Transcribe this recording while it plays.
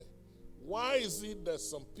Why is it that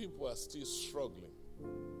some people are still struggling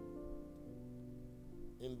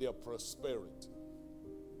in their prosperity?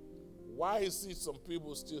 Why is it some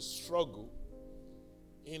people still struggle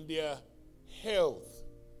in their health?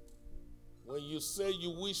 When you say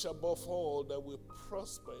you wish above all that we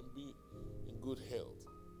prosper and be in good health.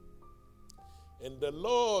 And the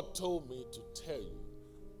Lord told me to tell you,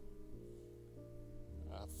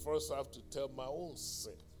 I first have to tell my own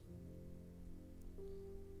self.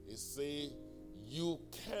 He said, you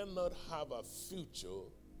cannot have a future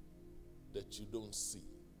that you don't see.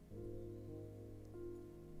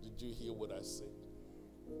 Did you hear what I said?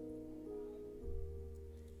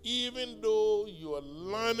 Even though you are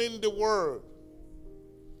learning the word,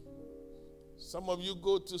 some of you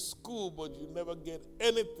go to school, but you never get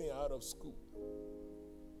anything out of school.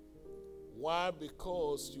 Why?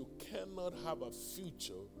 Because you cannot have a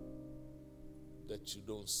future that you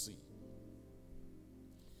don't see.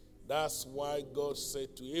 That's why God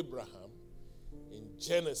said to Abraham in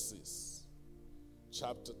Genesis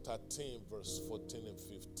chapter 13, verse 14 and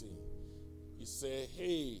 15, he said,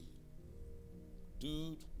 hey,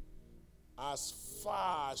 dude, as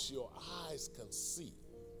far as your eyes can see,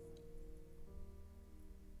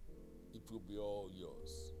 it will be all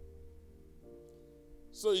yours.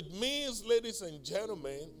 So it means, ladies and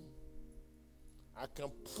gentlemen, I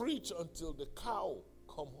can preach until the cow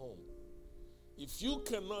come home. If you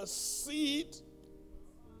cannot see it,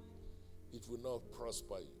 it will not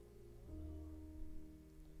prosper you.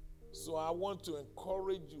 So I want to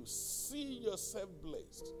encourage you, see yourself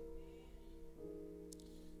blessed.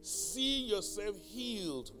 See yourself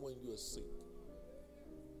healed when you're sick.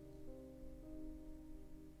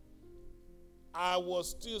 I was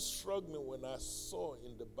still struggling when I saw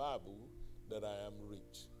in the Bible that I am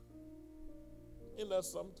rich. Isn't that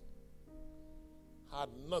something? Had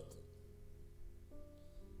nothing.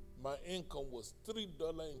 My income was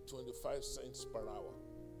 $3.25 per hour.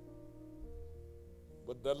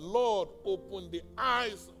 But the Lord opened the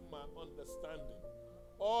eyes of my understanding.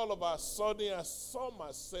 All of a sudden, I saw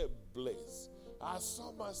myself blessed. I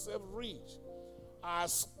saw myself rich. I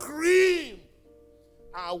screamed,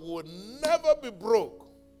 I would never be broke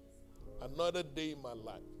another day in my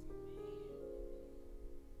life.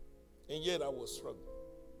 And yet I was struggling.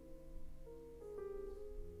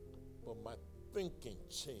 But my thinking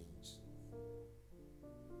changed.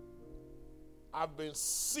 I've been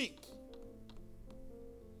sick,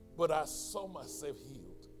 but I saw myself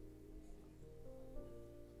healed.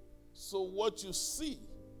 So what you see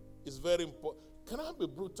is very important. Can I be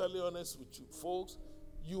brutally honest with you, folks?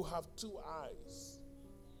 You have two eyes.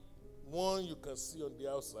 One you can see on the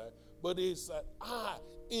outside, but it's an eye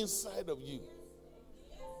inside of you.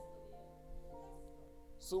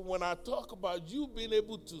 So when I talk about you being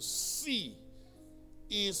able to see,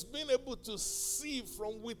 it's being able to see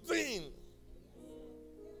from within.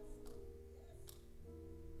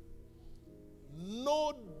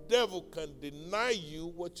 No devil can deny you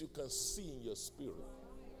what you can see in your spirit.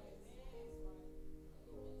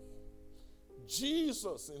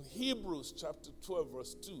 Jesus in Hebrews chapter 12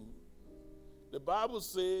 verse 2, the Bible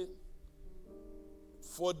says,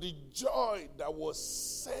 for the joy that was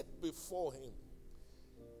set before him,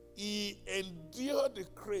 he endured the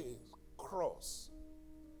cross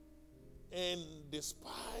and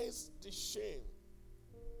despised the shame.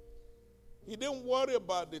 He didn't worry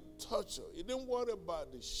about the torture. He didn't worry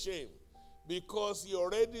about the shame because he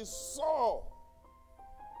already saw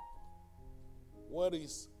what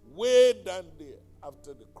is way down there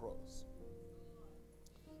after the cross.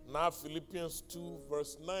 Now Philippians 2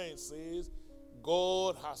 verse 9 says,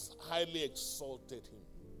 God has highly exalted him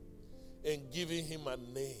and given him a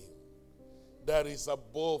name that is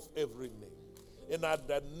above every name. And at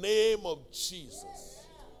the name of Jesus,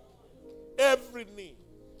 every knee.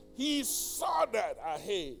 He saw that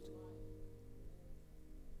ahead.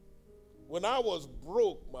 When I was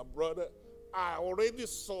broke, my brother, I already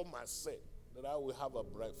saw myself that I will have a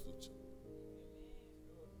bright future.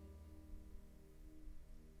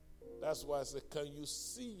 That's why I said, can you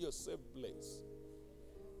see yourself blessed?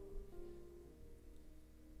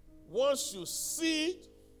 Once you see it,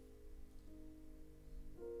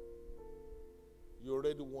 you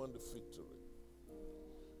already won the victory.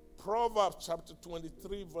 Proverbs chapter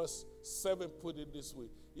 23 verse 7 put it this way.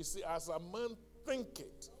 You see, as a man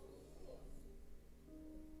thinketh.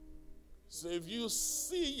 So if you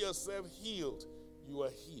see yourself healed, you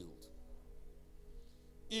are healed.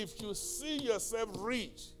 If you see yourself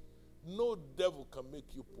rich, no devil can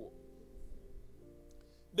make you poor.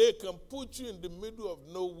 They can put you in the middle of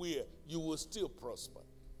nowhere, you will still prosper.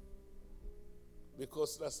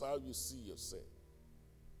 Because that's how you see yourself.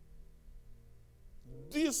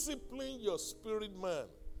 discipline your spirit man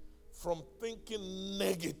from thinking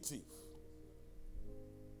negative.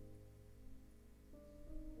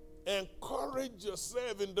 Encourage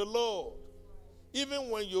yourself in the Lord. Even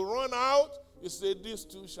when you run out, you say, this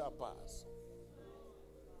too shall pass.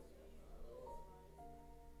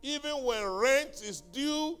 Even when rent is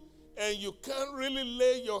due and you can't really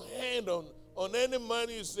lay your hand on any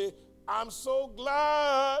money, you say, I'm so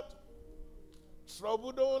glad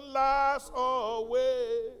trouble don't last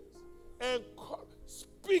always. And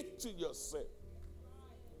speak to yourself.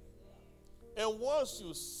 And once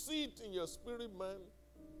you see it in your spirit, man,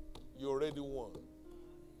 you already won.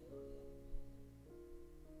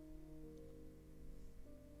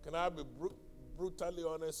 Can I be brutally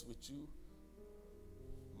honest with you?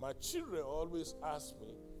 My children always ask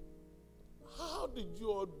me, how did you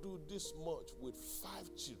all do this much with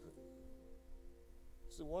 5 children?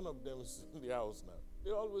 See, one of them is in the house now.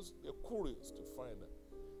 They're curious to find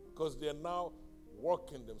out. Because they're now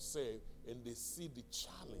working themselves and they see the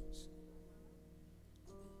challenge.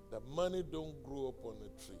 That money don't grow up on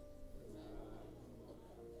a tree.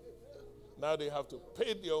 Now they have to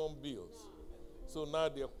pay their own bills. So now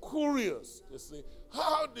they're curious. They say,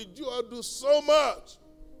 how did you all do so much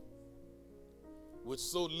with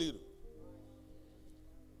so little?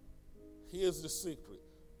 Here's the secret.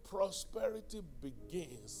 Prosperity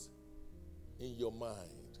begins in your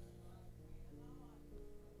mind.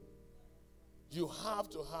 You have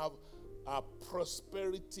to have a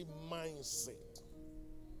prosperity mindset.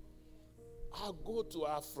 I go to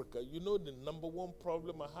Africa. You know the number one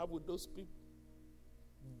problem I have with those people?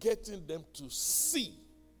 Getting them to see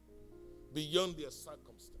beyond their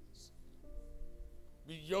circumstance,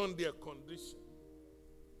 beyond their condition.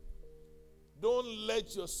 Don't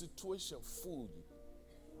let your situation fool you.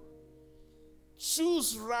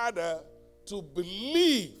 Choose rather to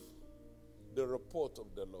believe the report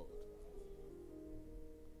of the Lord.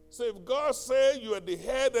 So if God says you are the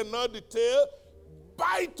head and not the tail,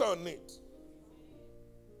 bite on it.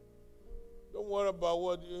 Don't worry about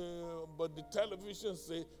what, but the television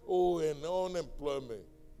say, oh, and unemployment.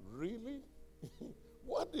 Really?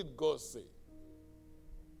 What did God say?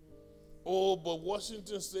 Oh, but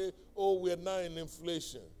Washington say, oh, we're now in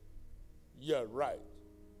inflation. Yeah, right.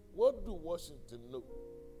 What do Washington know?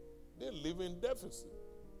 They live in deficit.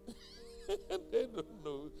 They don't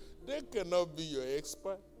know. They cannot be your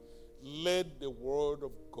expert. Let the word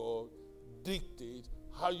of God dictate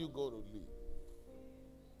how you're going to live.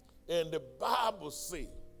 And the Bible says,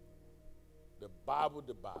 the Bible,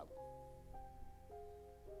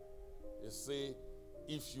 it says,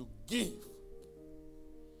 if you give,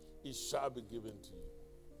 it shall be given to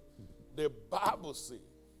you. The Bible says,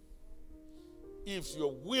 if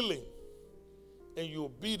you're willing and you're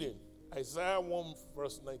obedient, Isaiah 1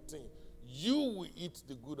 verse 19, you will eat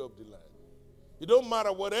the good of the land. It don't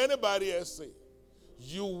matter what anybody else say,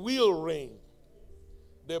 you will reign.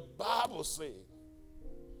 The Bible says,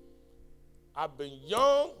 I've been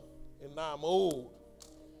young and now I'm old.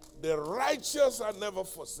 The righteous are never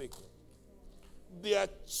forsaken. Their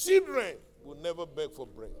children will never beg for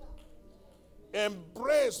bread.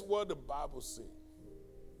 Embrace what the Bible says.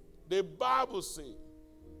 The Bible says,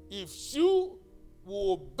 if you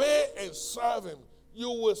will obey and serve him, you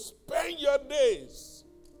will spend your days,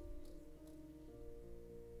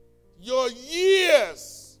 your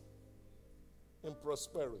years in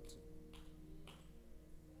prosperity.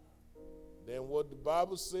 Then what the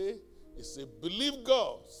Bible says, it says, believe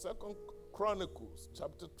God. 2 Chronicles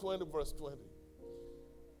chapter 20 verse 20.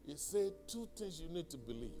 It said 2 things you need to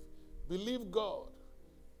believe. Believe God.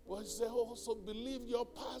 But it said also believe your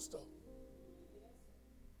pastor.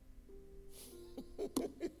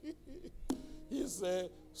 He said,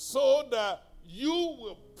 so that you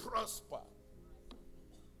will prosper.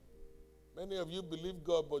 Many of you believe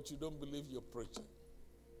God, but you don't believe your preacher.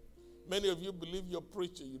 Many of you believe your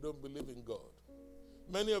preacher, you don't believe in God.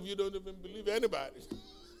 Many of you don't even believe anybody.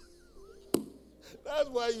 That's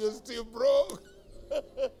why you're still broke.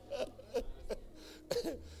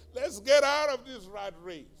 Let's get out of this rat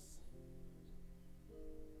race.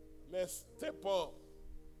 Let's step up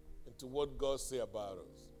into what God says about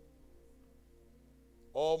us.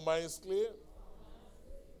 All minds clear?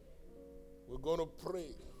 We're going to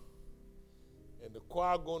pray. And the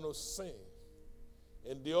choir going to sing.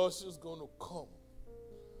 And the usher's going to come.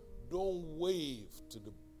 Don't wave to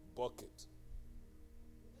the bucket.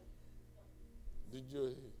 Did you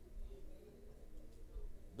hear?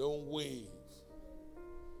 Don't wave.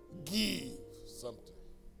 Give something.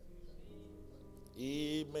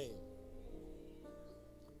 Amen.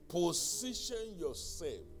 Position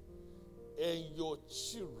yourself and your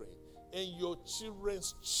children and your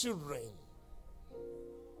children's children.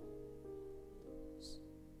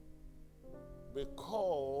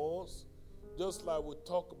 Because just like we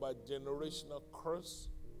talk about generational curse,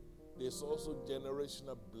 there's also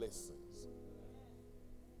generational blessings.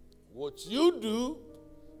 What you do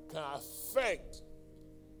can affect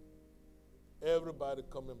everybody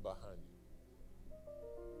coming behind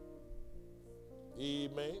you.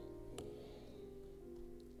 Amen.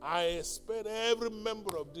 I expect every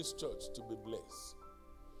member of this church to be blessed.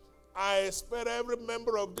 I expect every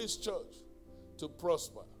member of this church to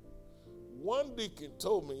prosper. One deacon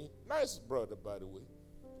told me, nice brother by the way,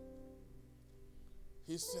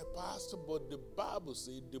 he said, Pastor, but the Bible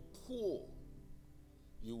says the poor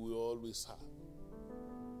you will always have.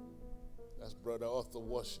 That's Brother Arthur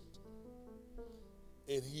Washington.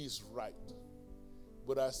 And he's right.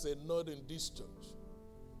 But I said, not in this church.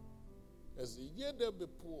 I said, yeah, they'll be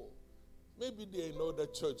poor. Maybe they're in other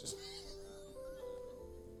churches.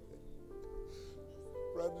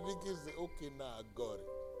 Brother Dickens said, okay, now I got it.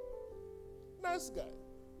 Nice guy.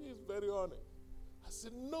 He's very honest. I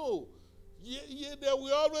said, no. Yeah, there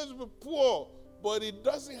will always be poor, but it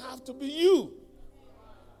doesn't have to be you.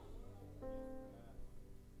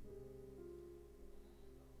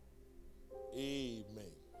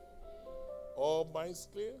 Amen. All minds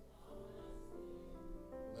clear?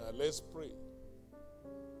 Now let's pray.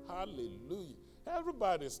 Hallelujah.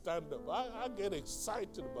 Everybody stand up. I get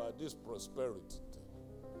excited about this prosperity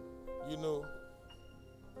thing. You know,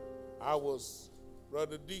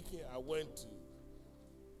 Brother Deacon, I went to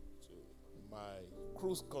my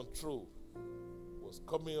cruise control was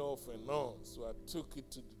coming off and on, so I took it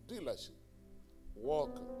to the dealership,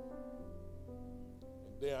 walking.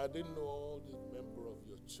 And then I didn't know all the members of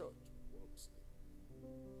your church works there.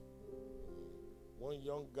 One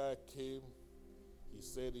young guy came, he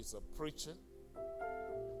said he's a preacher.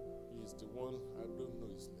 He's the one, I don't know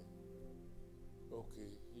his name.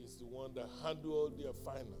 Okay, he's the one that handles all their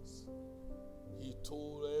finance. He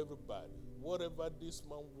told everybody, whatever this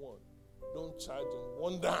man wants, don't charge him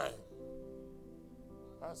one dime.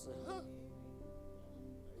 I said, huh?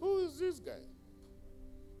 Who is this guy?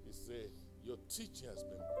 He said, your teaching has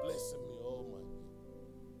been blessing me all my year.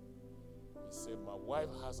 He said, my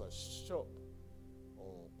wife has a shop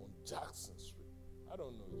on Jackson Street. I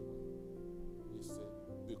don't know his wife. He said,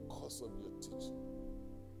 because of your teaching.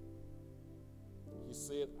 He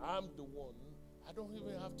said, I'm the one. I don't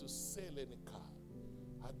even have to sell any car.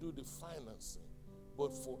 I do the financing.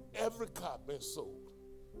 But for every car being sold,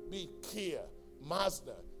 be Kia,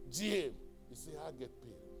 Mazda, GM, he said, I get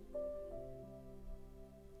paid.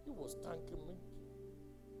 He was thanking me.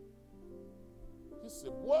 He said,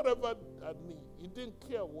 whatever I need, he didn't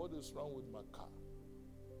care what is wrong with my car.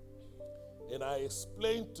 And I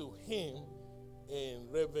explained to him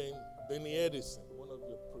and Reverend Benny Edison, one of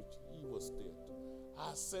your preachers, he was there.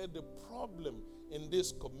 I said the problem in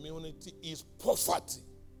this community is poverty.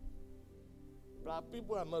 Black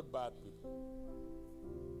people are not bad people.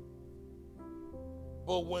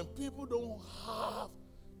 But when people don't have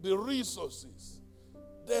the resources,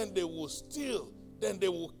 then they will steal, then they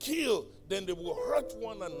will kill, then they will hurt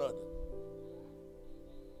one another.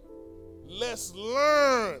 Let's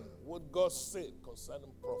learn what God said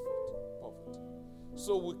concerning poverty,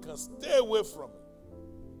 so we can stay away from it.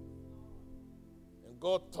 And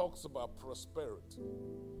God talks about prosperity.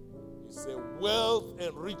 He said, wealth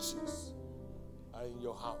and riches are in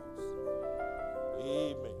your house.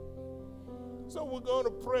 Amen. So we're going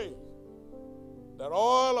to pray that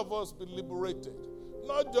all of us be liberated.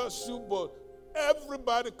 Not just you, but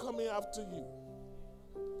everybody coming after you.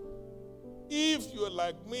 If you're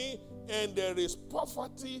like me and there is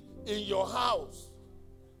poverty in your house,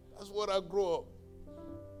 that's what I grew up.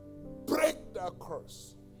 Break that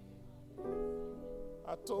curse.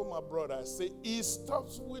 I told my brother, I said, it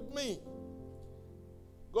stops with me.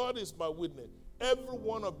 God is my witness. Every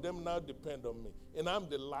one of them now depend on me. And I'm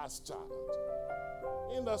the last child.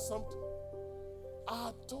 Isn't that something?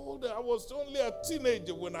 I told them, I was only a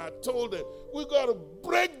teenager when I told them, we got to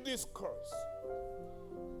break this curse.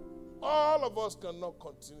 All of us cannot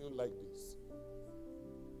continue like this.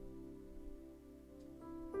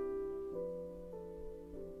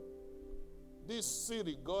 This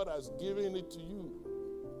city, God has given it to you.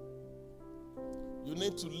 You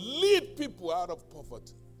need to lead people out of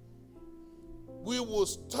poverty. We will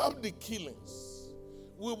stop the killings.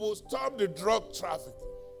 We will stop the drug trafficking.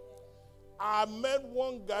 I met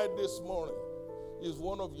one guy this morning. He's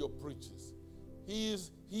one of your preachers. He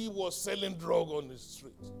was selling drug on the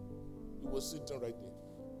street. He was sitting right there.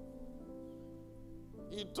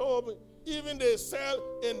 He told me, even they sell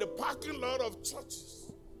in the parking lot of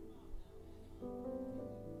churches.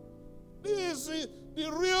 see,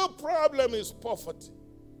 the real problem is poverty.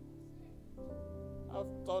 I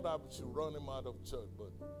thought I should run him out of church,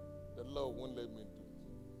 but the Lord won't let me do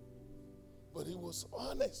it. But he was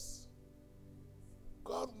honest.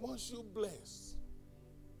 God wants you blessed.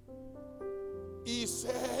 He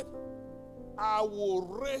said, I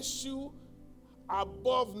will raise you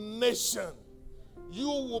above nation. You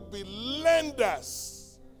will be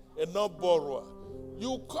lenders and not borrowers.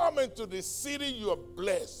 You come into the city, you are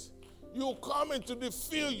blessed. You come into the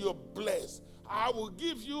field, you are blessed. I will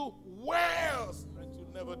give you wells that you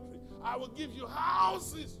never drink. I will give you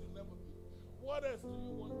houses you never built. What else do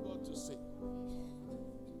you want God to say?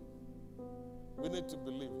 We need to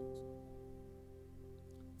believe it.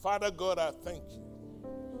 Father God, I thank you.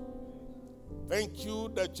 Thank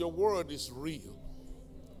you that your word is real.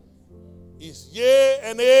 It's yea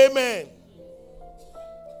and amen.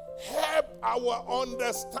 Help our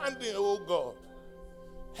understanding, oh God.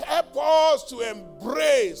 Help us to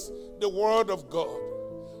embrace the word of God.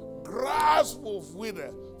 Grass will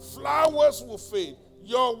wither, flowers will fade.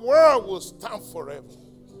 Your word will stand forever.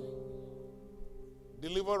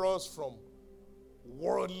 Deliver us from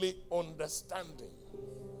worldly understanding.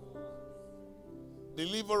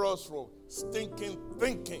 Deliver us from stinking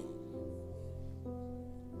thinking.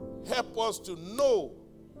 Help us to know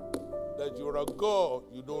that you're a God,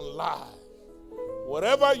 you don't lie.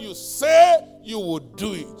 Whatever you say, you will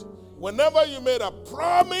do it. Whenever you made a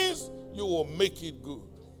promise, you will make it good.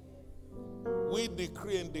 We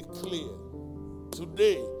decree and declare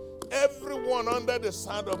today, everyone under the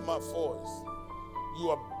sound of my voice, you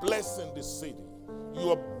are blessing the city.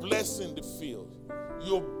 You are blessing the field.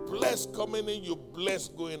 You're blessed coming in, you're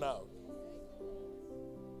blessed going out.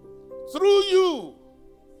 Through you,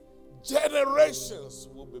 generations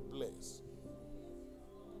will be blessed.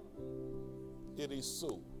 It is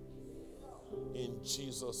so. In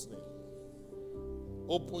Jesus' name.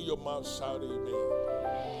 Open your mouth, shout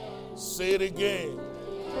amen. Say it again.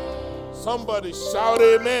 Somebody shout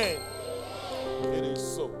amen. It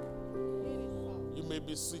is so. You may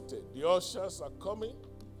be seated. The ushers are coming.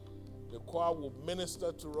 The choir will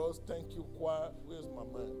minister to us. Thank you, choir. Where's my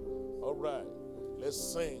man? All right.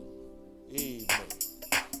 Let's sing. Amen.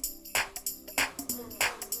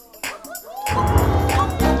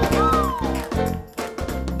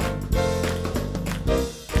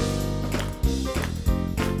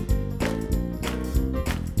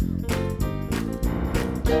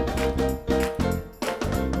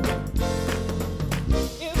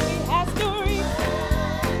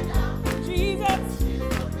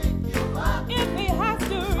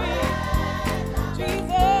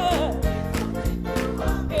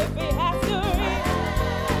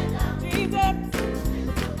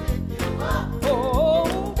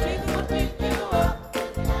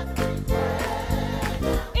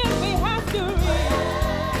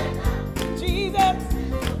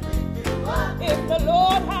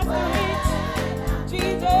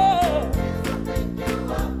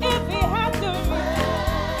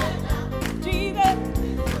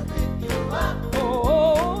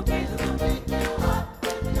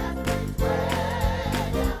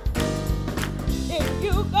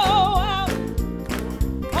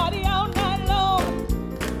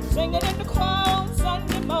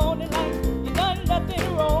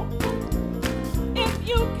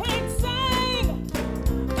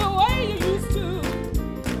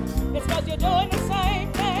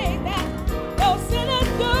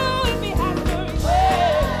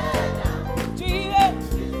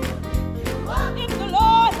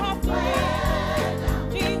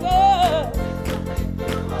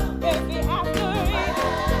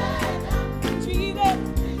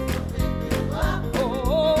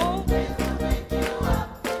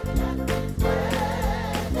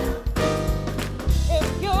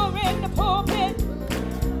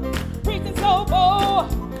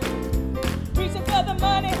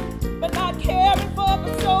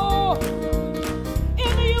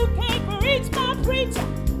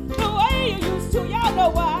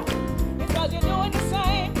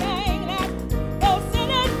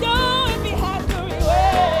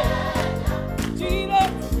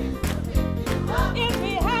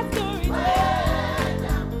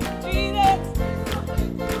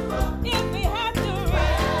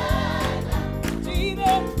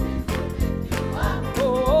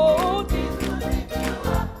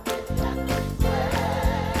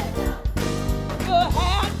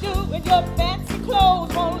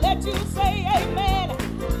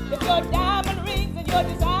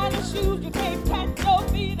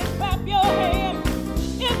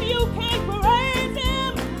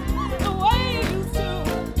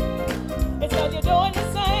 Doing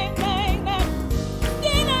the same thing that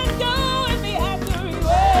didn't do and be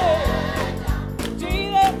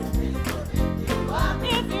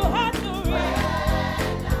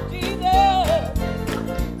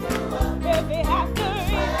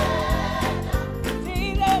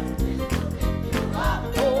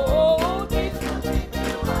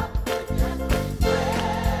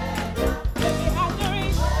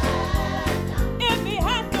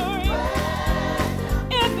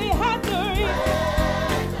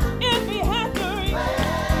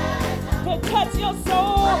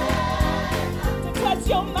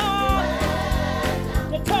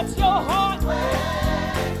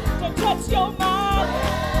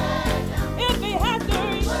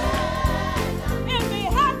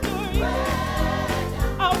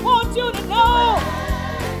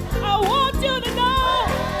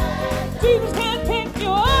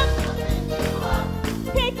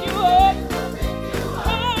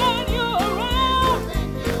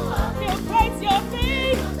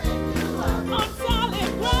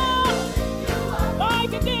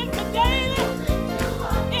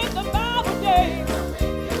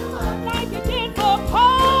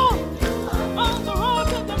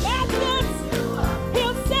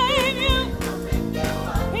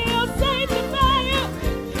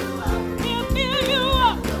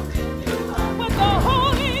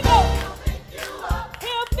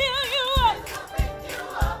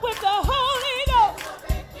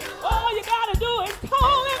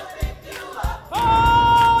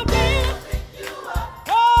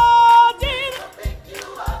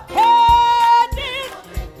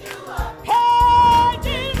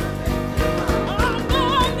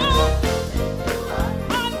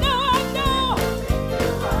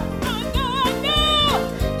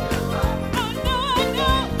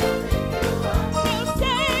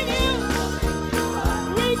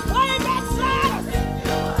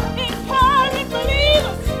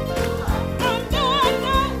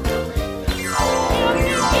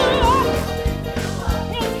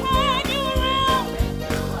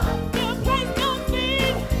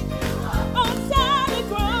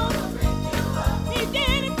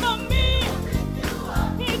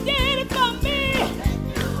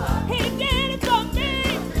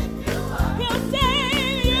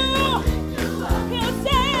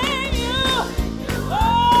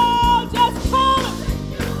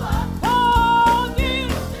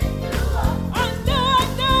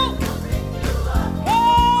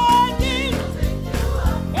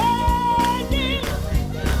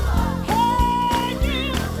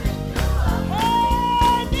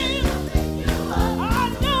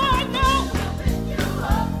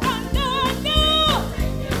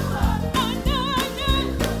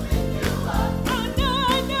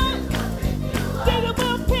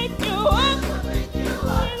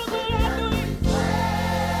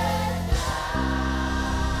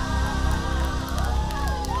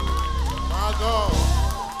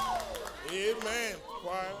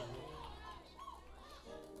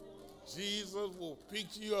Jesus will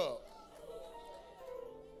pick you up.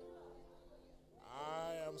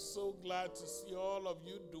 I am so glad to see all of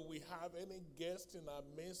you. Do we have any guests in our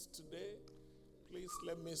midst today? Please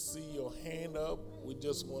let me see your hand up. We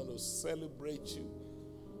just want to celebrate you.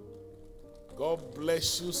 God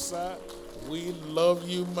bless you, sir. We love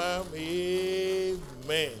you, ma'am.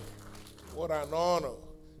 Amen. What an honor.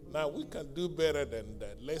 Now, we can do better than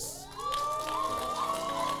that. Let's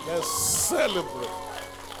celebrate.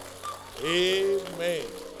 Amen.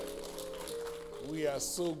 We are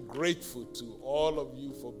so grateful to all of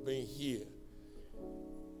you for being here.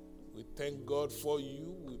 We thank God for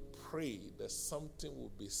you. We pray that something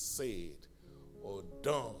will be said or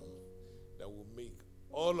done that will make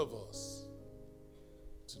all of us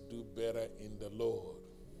to do better in the Lord.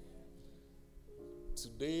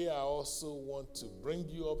 Today, I also want to bring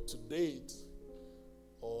you up to date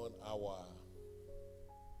on our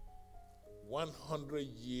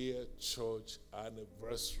 100-year church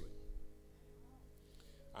anniversary.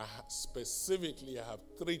 Specifically, I have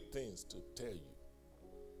 3 things to tell you.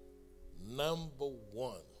 Number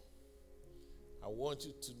 1, I want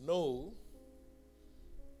you to know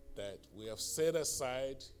that we have set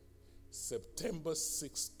aside September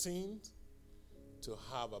 16th to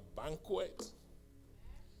have a banquet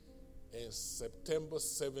and September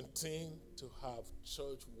 17th to have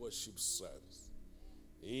church worship service.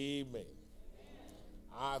 Amen.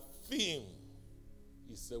 Our theme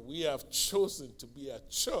is that we have chosen to be a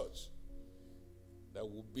church that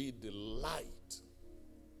will be the light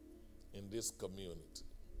in this community.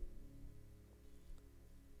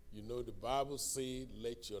 You know, the Bible says,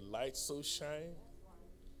 let your light so shine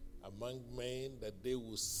among men that they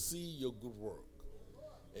will see your good work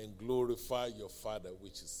and glorify your Father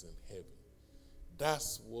which is in heaven.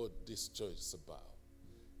 That's what this church is about.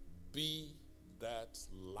 Be that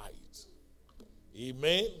light.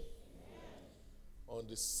 Amen? On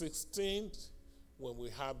the 16th, when we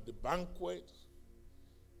have the banquet,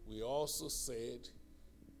 we also said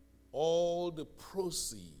all the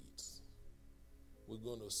proceeds, we're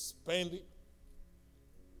going to spend it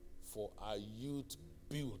for our youth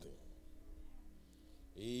building.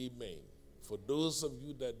 Amen. For those of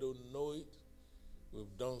you that don't know it,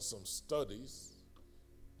 we've done some studies.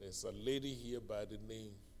 There's a lady here by the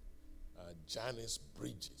name Janice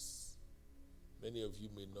Bridges. Many of you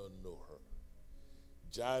may not know her.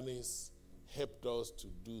 Janice helped us to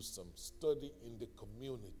do some study in the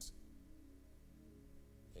community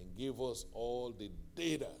and gave us all the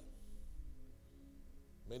data.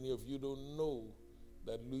 Many of you don't know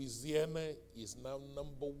that Louisiana is now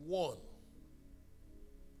number 1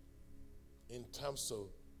 in terms of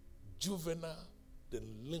juvenile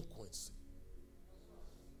delinquency.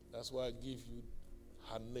 That's why I give you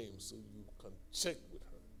her name so you can check with her.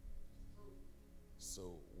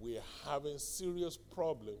 So we are having serious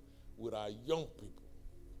problem with our young people.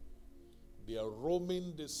 They are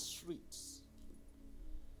roaming the streets,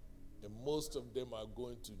 and most of them are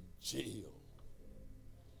going to jail.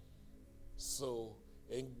 So,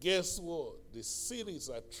 and guess what? The cities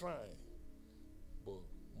are trying, but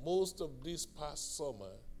most of this past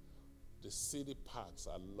summer, the city parks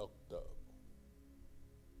are locked up.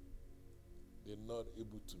 They're not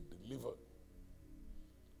able to deliver.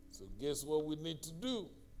 So guess what we need to do?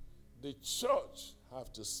 The church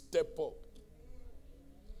have to step up.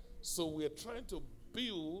 So we're trying to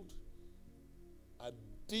build a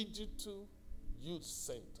digital youth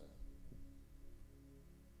center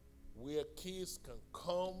where kids can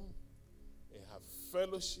come and have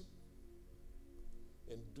fellowship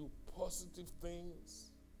and do positive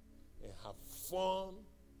things and have fun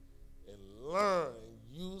and learn and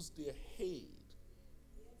use their head.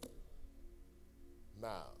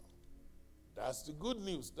 Now, that's the good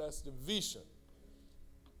news. That's the vision.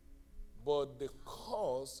 But the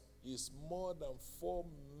cost is more than $4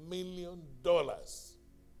 million.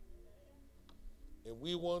 And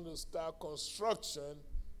we want to start construction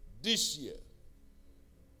this year.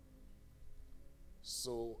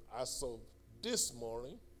 So as of this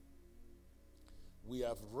morning, we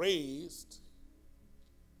have raised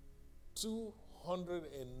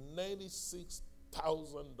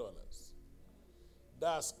 $296,000.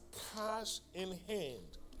 That's cash in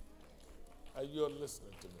hand. Are you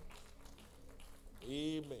listening to me?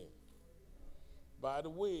 Amen. By the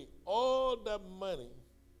way, all that money,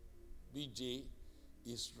 BJ,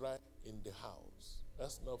 is right in the house.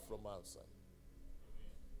 That's not from outside.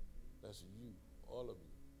 That's you, all of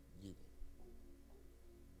you, giving.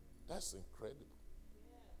 That's incredible.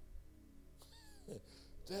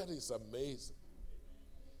 That is amazing.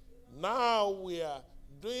 Now we are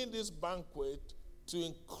doing this banquet to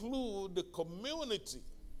include the community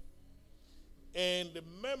and the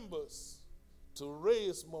members to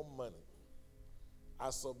raise more money.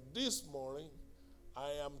 As of this morning,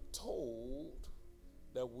 I am told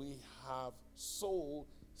that we have sold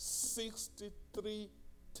 63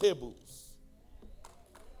 tables.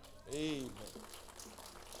 Amen.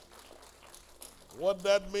 What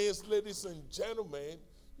that means, ladies and gentlemen,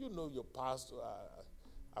 you know your pastor,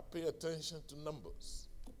 I pay attention to numbers.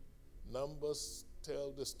 Numbers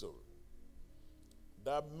tell the story.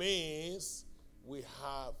 That means we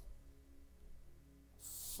have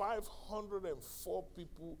 504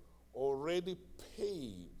 people already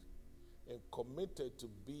paid and committed to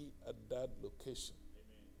be at that location.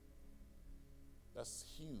 Amen. That's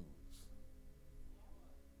huge.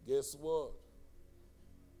 Guess what?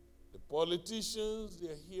 The politicians,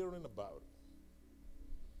 they're hearing about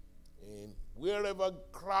it. And wherever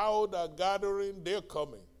crowd are gathering, they're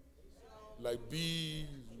coming. Like bees.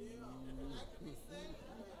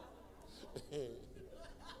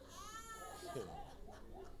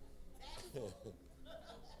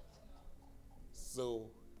 So,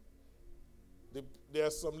 there are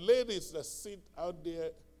some ladies that sit out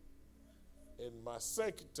there, and my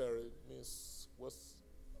secretary, what's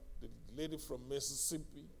the lady from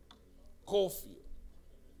Mississippi? Cofield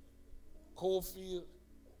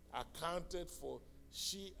accounted for,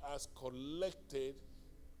 she has collected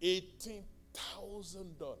 $18,000.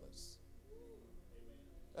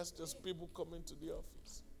 That's just people coming to the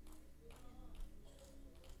office.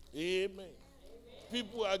 Amen.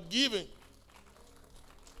 People are giving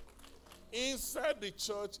inside the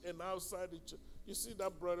church and outside the church. You see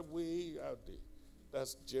that brother way out there?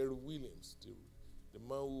 That's Jerry Williams, the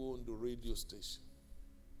man who owned the radio station.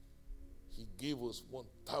 He gave us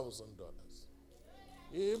 $1,000.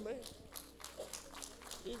 Amen.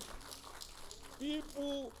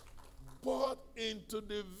 People bought into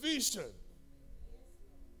the vision.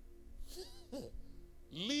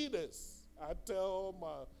 Leaders, I tell all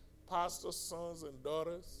my pastor sons and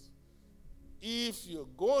daughters, if you're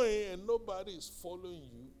going and nobody is following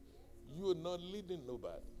you, you are not leading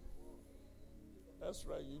nobody. That's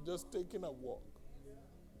right, you're just taking a walk.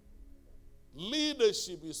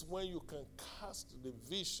 Leadership is when you can cast the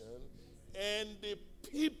vision and the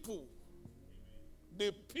people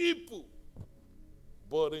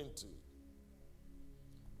bought into it.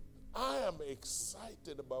 I am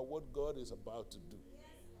excited about what God is about to do.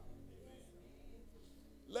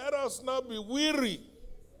 Let us not be weary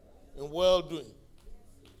in well-doing.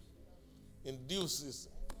 In due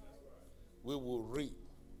season, we will reap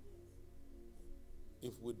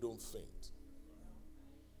if we don't faint.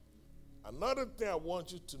 Another thing I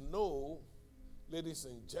want you to know, ladies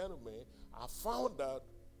and gentlemen, I found out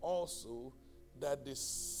also that the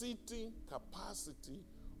seating capacity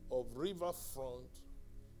of Riverfront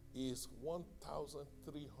is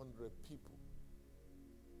 1,300 people.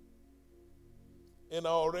 And I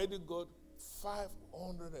already got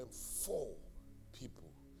 504 people.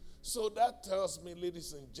 So that tells me,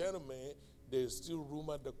 ladies and gentlemen, there's still room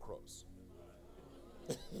at the cross.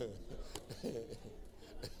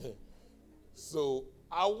 So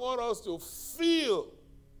I want us to feel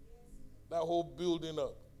that whole building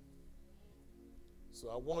up. So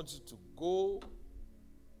I want you to go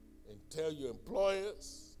and tell your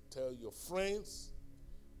employers, tell your friends,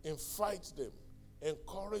 invite them,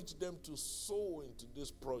 encourage them to sow into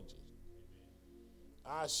this project.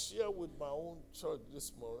 I shared with my own church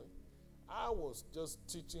this morning. I was just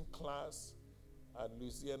teaching class at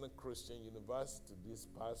Louisiana Christian University this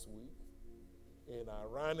past week, and I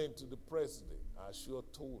ran into the president. I sure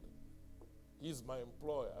told him. He's my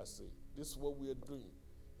employer. I said, this is what we are doing.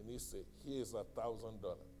 And he said, here's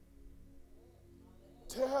 $1,000.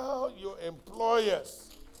 Tell your employers.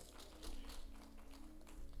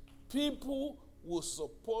 People will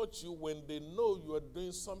support you when they know you are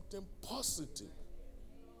doing something positive.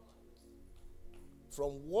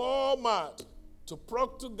 From Walmart to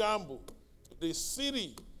Procter & Gamble, to the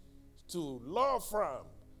city, to law firm,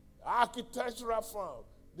 architectural firm,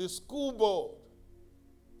 the school board.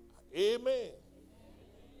 Amen.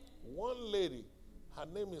 One lady, her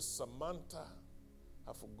name is Samantha.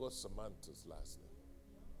 I forgot Samantha's last name.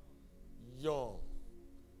 Young.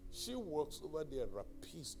 She works over there at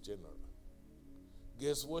Peace General.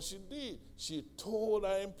 Guess what she did? She told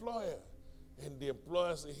her employer. And the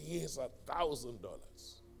employer said, here's $1,000.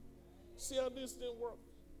 See how this thing works?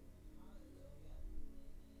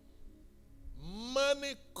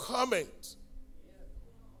 Money cometh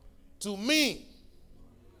to me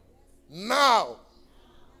now.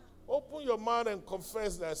 Open your mouth and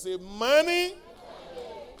confess that. Say, money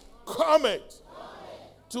cometh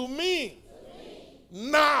to me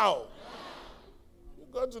now. You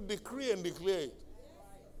got to decree and declare it.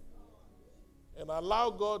 And allow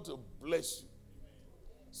God to bless you.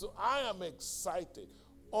 So I am excited.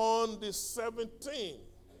 On the 17th,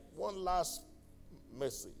 one last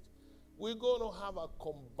message. We're going to have a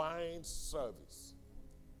combined service.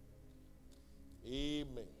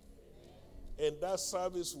 Amen. And that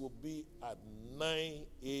service will be at 9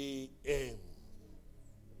 a.m.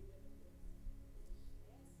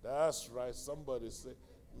 That's right. Somebody say,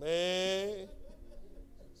 man,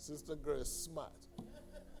 Sister Grace smart.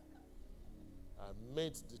 I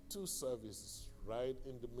made the two services right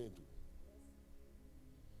in the middle.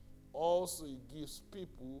 Also, it gives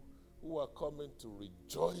people who are coming to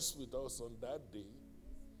rejoice with us on that day.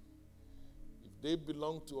 If they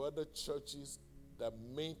belong to other churches that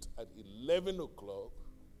meet at 11 o'clock,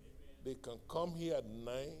 they can come here at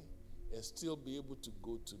 9 and still be able to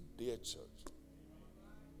go to their church.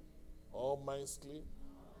 All minds clear?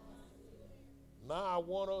 Now I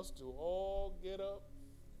want us to all get up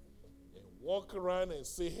and walk around and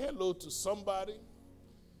say hello to somebody.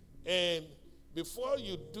 And before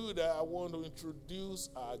you do that, I want to introduce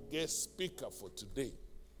our guest speaker for today.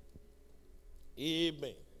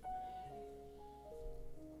 Amen.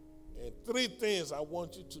 And three things I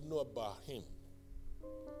want you to know about him.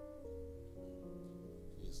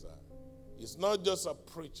 He's not just a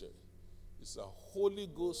preacher. He's a Holy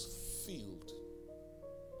Ghost-filled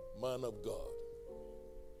man of God.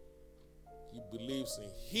 He believes in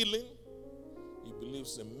healing. He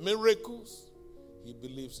believes in miracles. He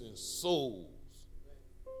believes in souls.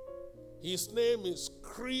 His name is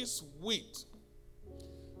Chris Witt.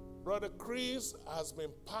 Brother Chris has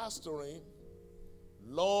been pastoring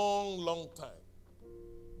long time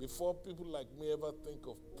before people like me ever think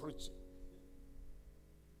of preaching.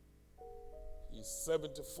 He's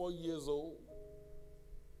 74 years old.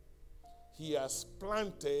 He has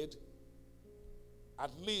planted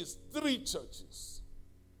at least 3 churches.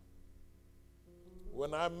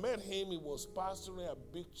 When I met him, he was pastoring a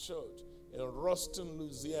big church in Ruston,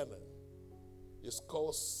 Louisiana. It's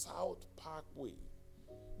called South Parkway.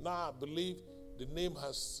 Now I believe the name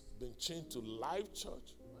has been changed to Life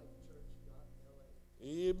Church.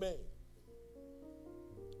 Amen.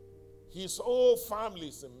 His whole family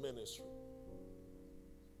is in ministry.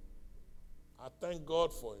 I thank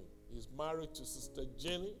God for him. He's married to Sister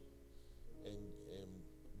Jenny, and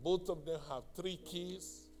both of them have 3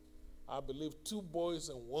 kids. I believe 2 boys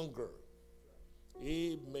and 1 girl.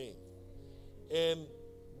 Amen. And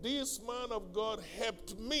this man of God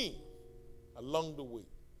helped me along the way.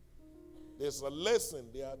 There's a lesson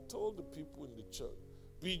they are told the people in the church.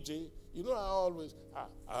 BJ, you know,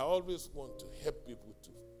 I always want to help people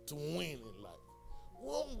to win in life.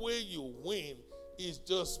 One way you win is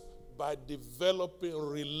just by developing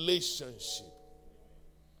relationship.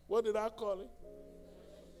 What did I call it?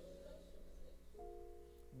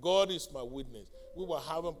 God is my witness. We were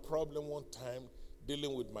having a problem one time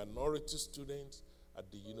dealing with minority students at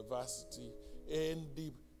the university, and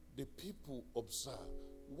the people observe.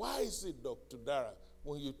 Why is it, Dr. Dara,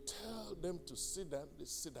 when you tell them to sit down, they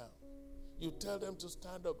sit down? You tell them to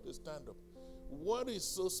stand up, they stand up. What is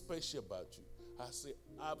so special about you? I say,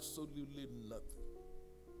 absolutely nothing.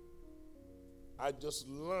 I just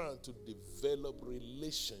learned to develop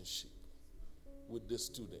relationship with the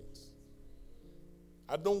students.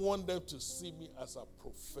 I don't want them to see me as a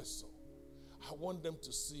professor. I want them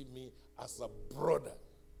to see me as a brother.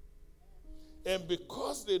 And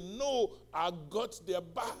because they know I got their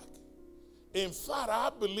back, in fact,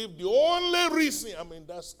 I believe the only reason I'm in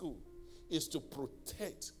that school is to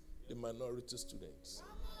protect the minority students.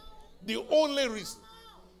 The only reason.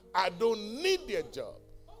 I don't need their job.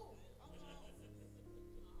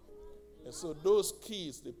 And so those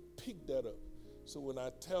kids, they pick that up. So when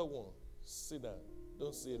I tell one, sit down,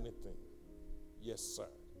 don't say anything. Yes, sir.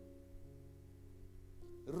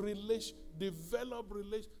 Develop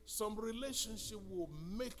relation. Some relationship will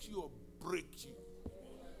make you or break you.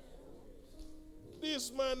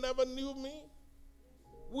 This man never knew me.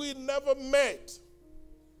 We never met.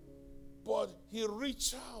 But he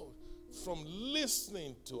reached out from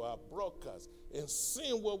listening to our broadcast and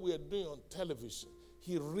seeing what we are doing on television.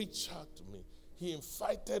 He reached out to me. He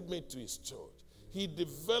invited me to his church. He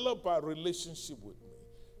developed a relationship with me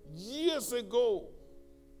years ago.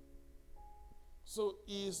 So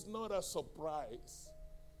it's not a surprise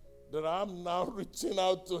that I'm now reaching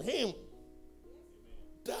out to him.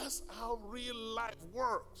 That's how real life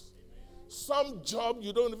works. Some job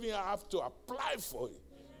you don't even have to apply for it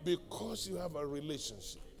because you have a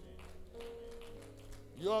relationship.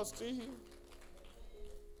 You are still here?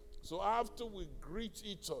 So after we greet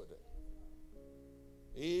each other,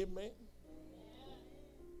 amen,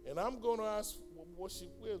 And I'm going to ask worship,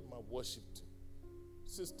 where's my worship team?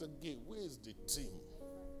 Sister Gay, where's the team?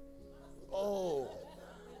 Oh,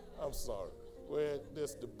 I'm sorry. Well,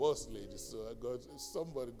 that's the boss lady, so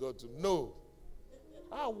somebody got to know.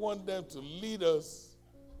 I want them to lead us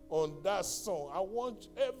on that song. I want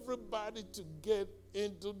everybody to get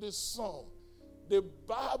into this song. The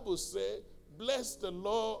Bible said, bless the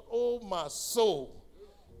Lord, oh my soul.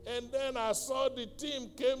 And then I saw the team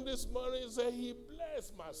came this morning and said, he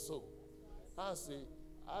blessed my soul. I said,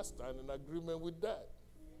 I stand in agreement with that.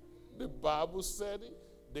 The Bible said it.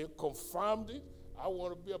 They confirmed it. I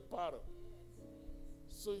want to be a part of it.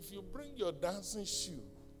 So if you bring your dancing shoe,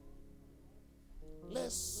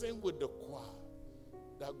 let's sing with the choir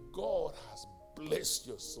that God has blessed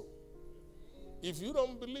your soul. If you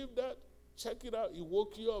don't believe that, check it out. He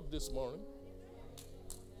woke you up this morning.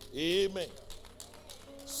 Amen.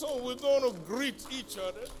 So we're going to greet each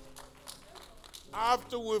other.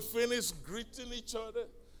 After we finish greeting each other,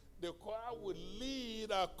 the choir will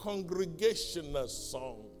lead a congregational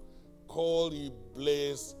song called He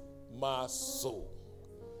Bless My Soul.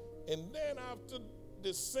 And then after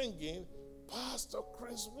the singing, Pastor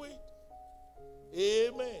Chris Wade.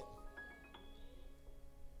 Amen.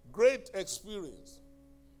 Great experience.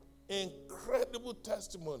 Incredible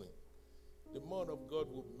testimony. The man of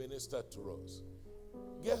God will minister to us.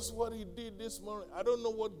 Guess what he did this morning? I don't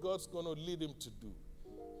know what God's going to lead him to do.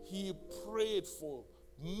 He prayed for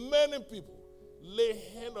many people, lay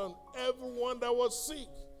hand on everyone that was sick,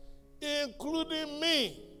 including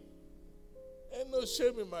me. Ain't no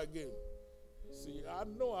shame in my game. See, I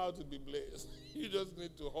know how to be blessed. You just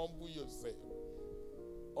need to humble yourself.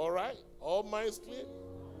 All right? All minds clear?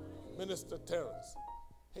 Minister Terrence.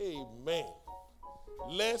 Amen.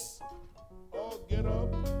 Let's all get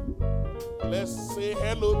up. Let's say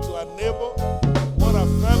hello to our neighbor. What a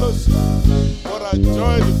fellowship. What a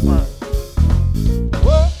joy to find.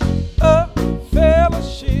 What a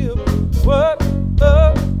fellowship. What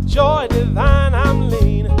a joy divine. I'm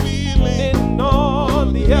leaning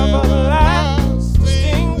on the everlasting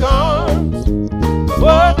arms.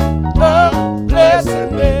 What a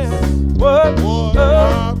blessedness. What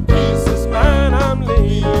a peace is mine. I'm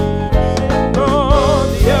leaning on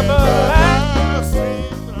the everlasting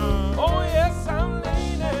arms. Oh yes, I'm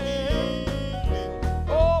leaning.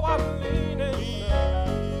 Oh, I'm leaning.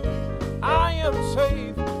 I am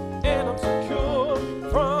safe and I'm secure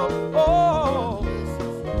from all.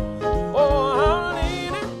 Oh, I'm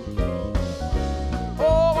leaning.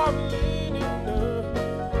 Oh, I'm leaning.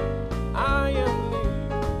 I am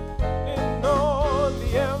leaning on the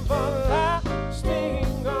everlasting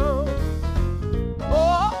arms.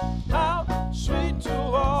 Oh, how sweet to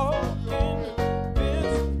walk in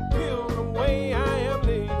this pilgrim way. I am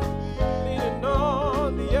leaning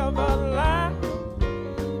on the everlasting.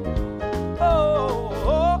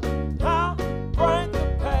 Oh, how bright the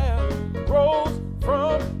path grows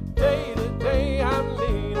from day to day. I'm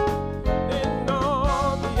leaning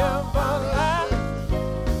on the everlasting.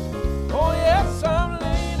 Oh, yes, I'm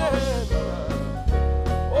leaning.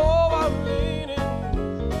 Oh, I'm leaning.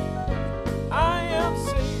 I am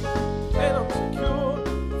safe and I'm secure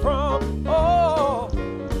from all.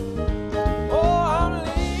 Oh, I'm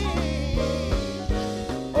leaning.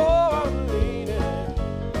 Oh, I'm leaning.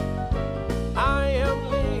 I am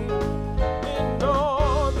leaning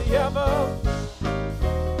on the ever.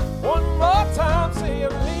 One more time, say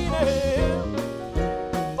I'm leaning.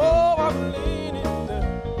 Oh, I'm leaning.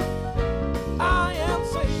 I am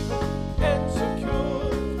safe and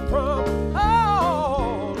secure from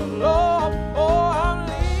all the Lord. Oh, I'm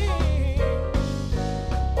leaning.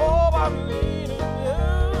 Oh, I'm leaning.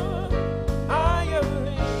 I am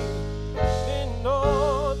leaning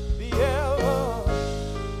on the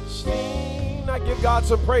everlasting. I give God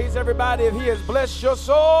some praise, everybody, if He has blessed your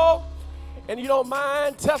soul and you don't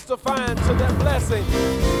mind testifying to that blessing.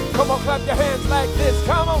 Come on, clap your hands like this.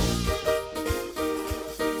 Come on.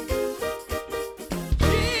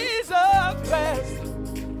 Jesus blessed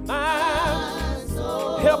my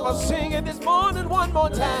soul. Help us sing it this morning one more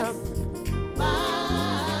time.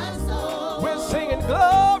 We're singing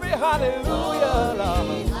glory, hallelujah,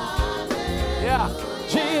 Lord. Yeah,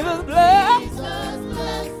 Jesus bless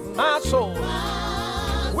my soul.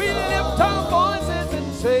 We lift our voices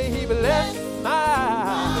and say He blessed my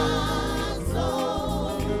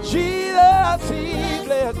soul. Jesus, He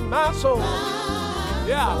blessed my soul.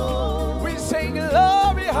 Yeah, we sing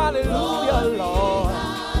glory, hallelujah, Lord.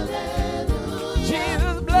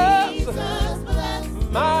 Jesus bless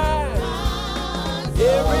my.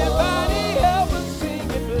 Everybody else is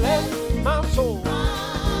singing bless my soul.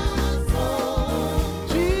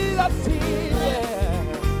 Jesus, He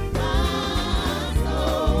blessed.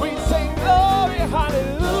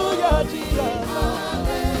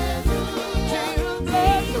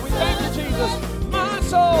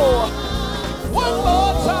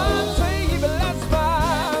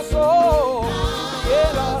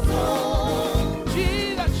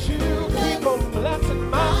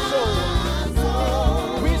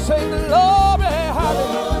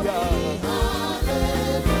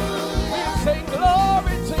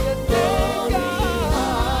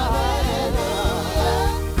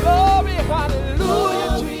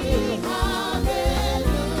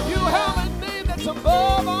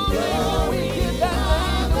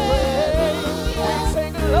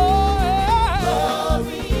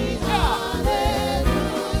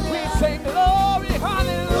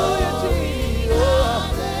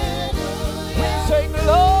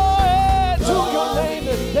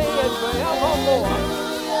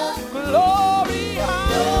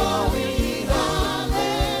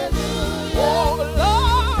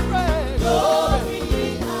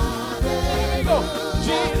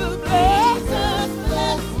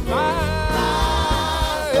 bless my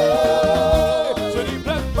soul. Said he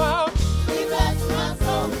blessed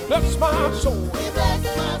my soul.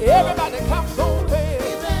 Everybody clap those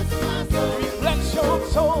hands. He bless your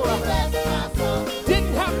soul.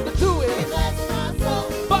 Didn't have to do it,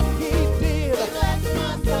 but he did.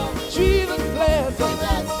 Jesus bless.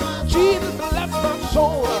 Jesus bless my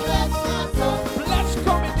soul. Bless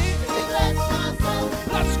coming in.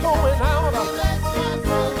 Bless going out.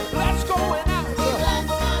 Bless going out.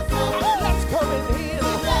 I'm blessed coming in.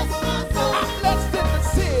 I'm blessed in the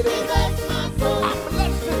city. I'm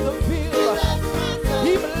blessed in the field.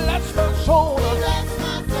 He bless my soul.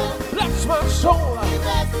 Bless my soul.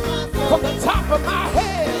 From the top of my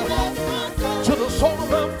head to the sole of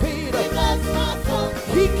my feet.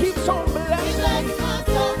 He keeps on blessing me.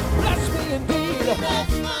 Bless me indeed.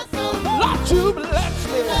 Lord, you bless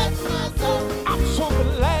me. I'm so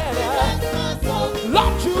glad.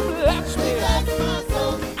 Lord, you bless me.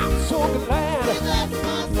 I'm so glad.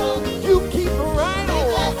 You keep right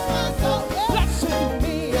on blessing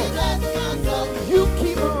me. You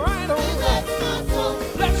keep right on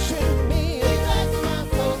blessing me.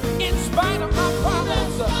 In spite of my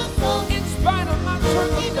problems, in spite of my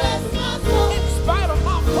circumstances, in spite of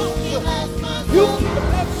my faults, you keep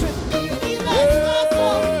blessing me.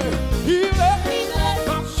 He bless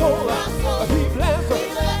my soul. He bless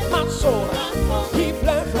my soul. He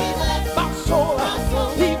bless my soul.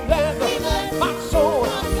 He bless my soul.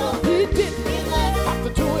 He didn't have to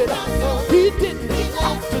do it. He didn't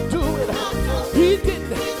have to do it. He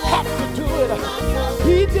didn't have to do it.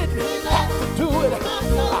 He didn't have to do it.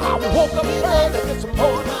 I woke up early this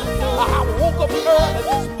morning. I woke up early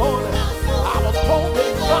this morning. I was told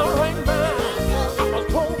in my right mind. I was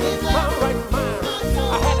told in my right mind.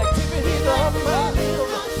 I had activities of my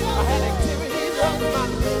limbs. I had activities of my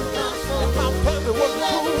limbs. And my family was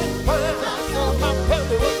doing fine. My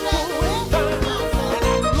family was doing fine. And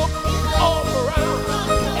I looked all around.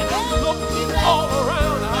 And I looked all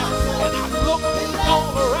around. And I looked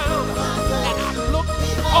all around. And I looked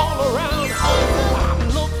all around. I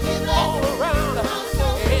looked all around.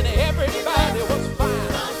 And everybody was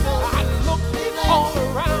fine. I looked all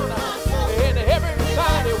around. And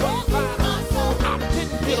everybody was fine. I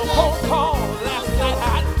didn't get a phone call last night.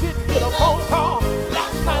 I didn't get a phone call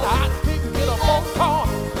last night. I didn't get a phone call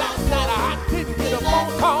last night. I didn't get a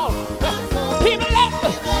phone call. He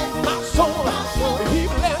blessed my soul. He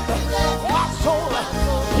blessed my soul.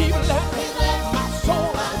 He blessed my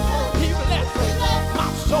soul. He blessed my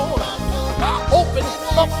soul. I opened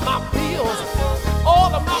up my bills.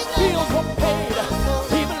 All of my bills were paid.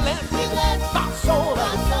 He blessed my soul.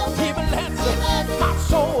 He blessed my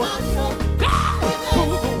soul. Down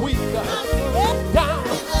through the week. Down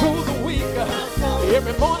through the week.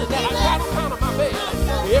 Every morning that I got out of my bed.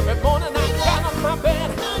 Every morning I got on my bed.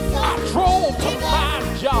 I drove to my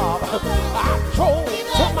job. I drove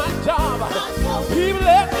to my job. He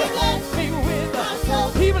blessed me with.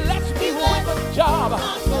 He blessed me with a job.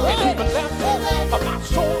 And he blessed my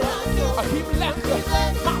soul. He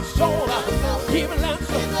blessed my soul. He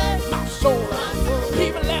blessed my soul.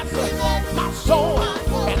 He blessed my soul.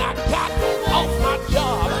 And I got off my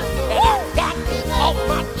job. And I got off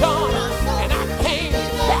my job. And I came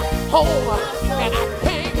back home. And I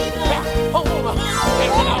came back home.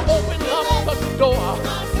 And when I opened up the door,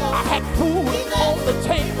 I had food on the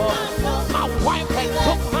table. My wife had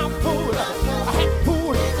cooked my food. I had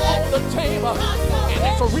food on the table. And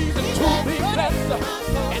that's a reason to be blessed.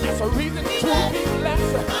 And that's a reason to be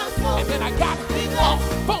blessed. And then I got a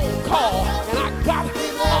phone call. And I got a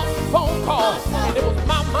phone call. And it was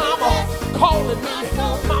my mama calling me.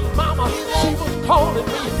 My mama, she was calling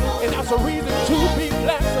me. And that's a reason to be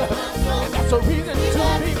blessed. And that's a reason to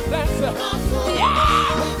be blessed. Yeah!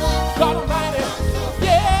 God Almighty.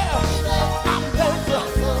 Yeah! I'm blessed.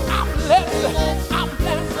 I'm blessed. I'm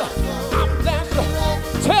blessed. I'm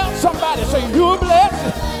blessed. Tell somebody, say, you're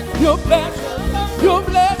blessed. You're blessed. You're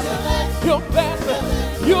blessed. You're blessed.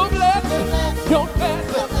 You're blessed. You're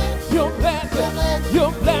blessed. You're blessed.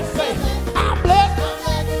 You're blessed. Say, I'm blessed.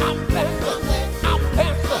 I'm blessed. I'm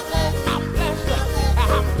blessed. I'm blessed.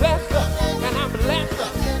 I'm blessed. And I'm blessed.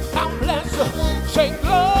 I'm blessed. Say,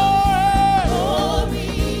 glory. Glory,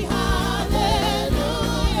 hallelujah.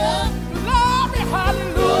 Glory,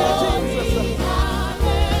 hallelujah, Jesus.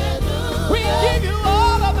 We give you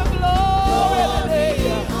all of the glory today.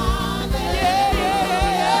 Yeah, yeah,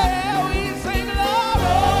 yeah, yeah. We sing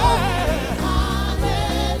glory.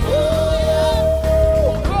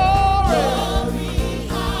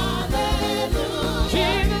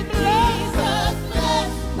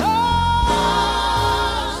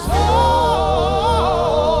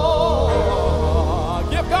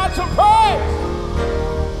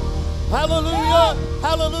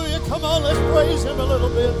 Hallelujah. Come on, let's praise Him a little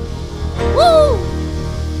bit. Woo!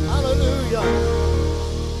 Hallelujah.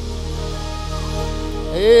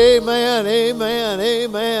 Amen, amen,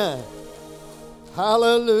 amen.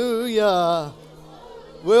 Hallelujah.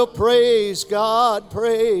 We'll praise God,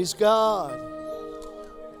 praise God.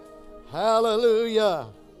 Hallelujah.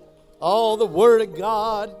 All the Word of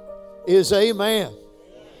God is amen.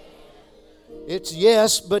 It's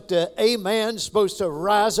yes, but the amen's supposed to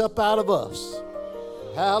rise up out of us.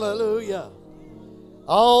 Hallelujah.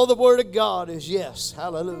 All the Word of God is yes.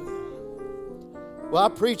 Hallelujah. Well, I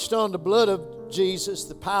preached on the blood of Jesus,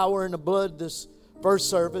 the power in the blood this first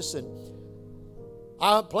service, and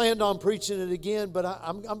I planned on preaching it again, but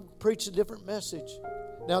I'm preaching a different message.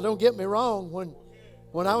 Now, don't get me wrong.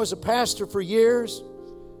 When I was a pastor for years,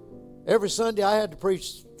 every Sunday I had to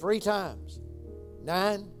preach 3 times.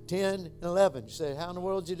 9, 10, and 11. You say, how in the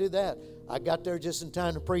world did you do that? I got there just in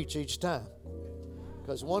time to preach each time.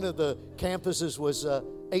 Because one of the campuses was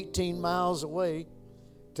 18 miles away.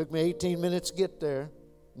 Took me 18 minutes to get there.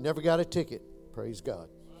 Never got a ticket. Praise God.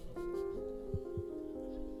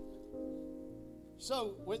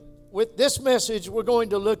 So with this message, we're going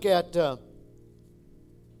to look at 2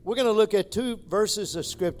 verses of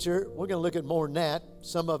Scripture. We're going to look at more than that.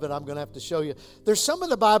 Some of it I'm going to have to show you. There's some of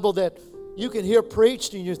the Bible that you can hear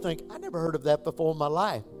preached and you think, I never heard of that before in my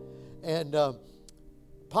life. And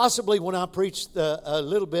possibly when I preached a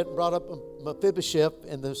little bit and brought up Mephibosheth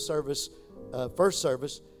in the service, first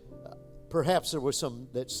service, perhaps there was some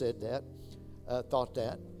that said that, thought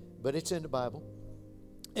that. But it's in the Bible.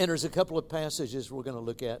 And there's a couple of passages we're going to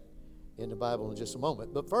look at in the Bible in just a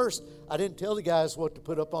moment. But first, I didn't tell the guys what to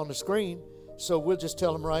put up on the screen, so we'll just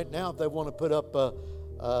tell them right now if they want to put up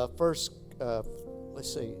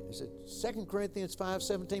let's see, is it 2 Corinthians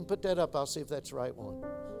 5:17? Put that up. I'll see if that's the right one.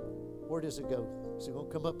 Where does it go? Is it going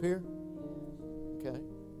to come up here? Okay.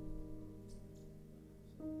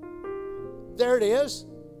 There it is.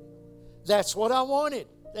 That's what I wanted.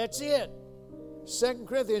 That's it. 2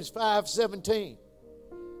 Corinthians 5:17.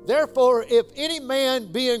 Therefore, if any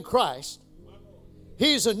man be in Christ,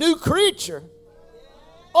 he's a new creature.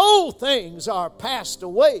 Old things are passed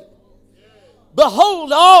away.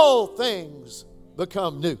 Behold, all things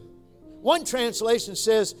become new. One translation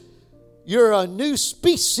says, you're a new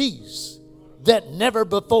species that never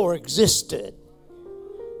before existed.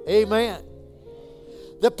 Amen.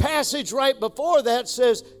 The passage right before that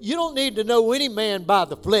says, you don't need to know any man by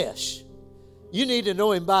the flesh. You need to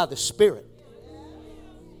know him by the Spirit.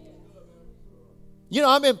 You know,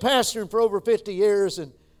 I've been pastoring for over 50 years,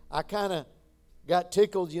 and I kind of got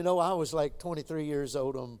tickled. You know, I was like 23 years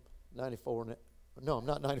old. I'm 94. No, I'm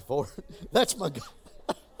not 94. That's my God.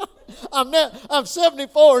 I'm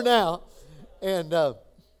 74 now. And, well,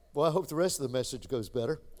 I hope the rest of the message goes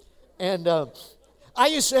better. And I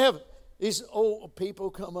used to have these old people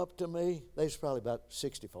come up to me. They was probably about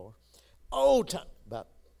 64. Old time, about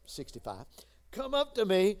 65. Come up to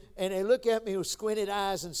me, and they look at me with squinted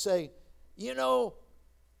eyes and say, you know,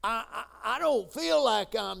 I don't feel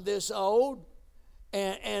like I'm this old.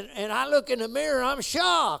 And I look in the mirror, I'm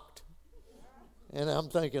shocked. And I'm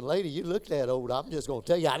thinking, lady, you look that old. I'm just going to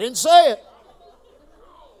tell you, I didn't say it.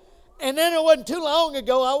 And then it wasn't too long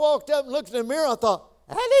ago, I walked up and looked in the mirror. I thought,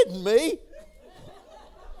 that isn't me.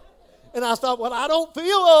 And I thought, well, I don't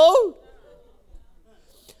feel old.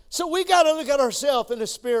 So we got to look at ourselves in the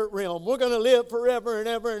spirit realm. We're going to live forever and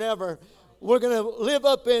ever and ever. We're going to live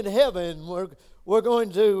up in heaven. We're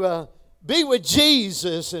going to be with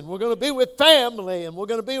Jesus, and we're going to be with family, and we're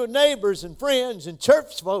going to be with neighbors and friends and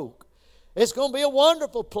church folk. It's going to be a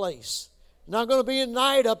wonderful place. Not going to be a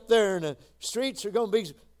night up there, and the streets are going to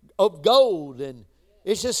be of gold, and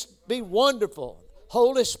it's just be wonderful.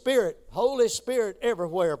 Holy Spirit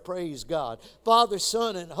everywhere, praise God. Father,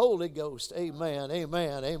 Son, and Holy Ghost, amen,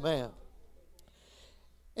 amen, amen.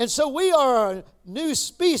 And so we are a new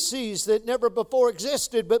species that never before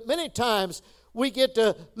existed, but many times we get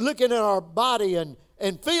to looking at our body and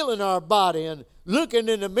feeling our body and looking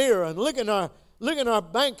in the mirror and looking at our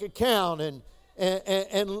bank account and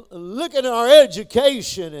looking at our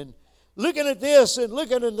education and looking at this and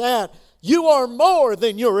looking at that. You are more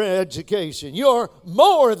than your education. You are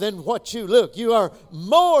more than what you look. You are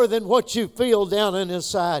more than what you feel down on the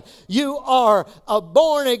inside. You are a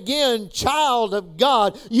born-again child of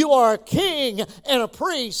God. You are a king and a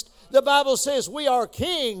priest. The Bible says we are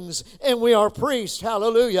kings and we are priests.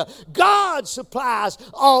 Hallelujah. God supplies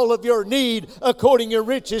all of your need according to your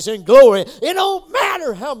riches and glory. It don't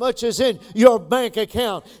matter how much is in your bank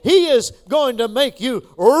account. He is going to make you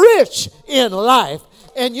rich in life.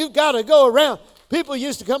 And you've got to go around. People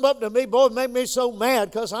used to come up to me, boy, it made me so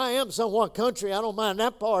mad because I am somewhat country. I don't mind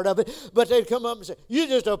that part of it. But they'd come up and say, "You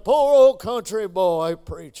just a poor old country boy,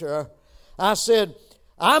 preacher." I said,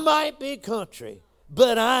 "I might be country,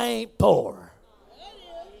 but I ain't poor."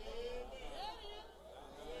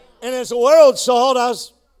 And as the world saw it, I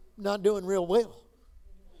was not doing real well.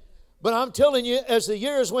 But I'm telling you, as the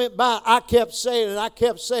years went by, I kept saying it. I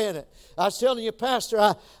kept saying it. I was telling you,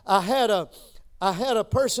 Pastor, I had a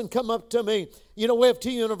person come up to me. You know, we have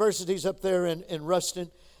 2 universities up there in Ruston.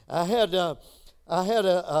 I had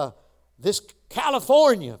this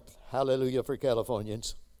California. Hallelujah for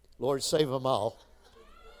Californians. Lord, save them all.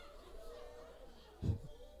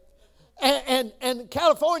 And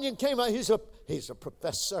Californian came out. He's a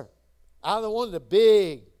professor out of one of the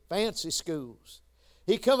big fancy schools.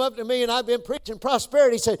 He come up to me, and I've been preaching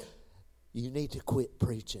prosperity. He said, "You need to quit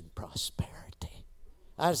preaching prosperity."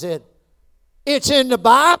 I said, "It's in the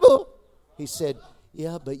Bible." He said,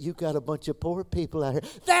 "Yeah, but you got a bunch of poor people out here."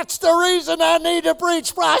 That's the reason I need to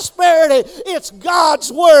preach prosperity. It's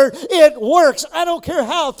God's word. It works. I don't care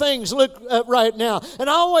how things look right now. And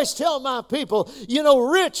I always tell my people, you know,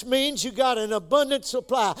 rich means you got an abundant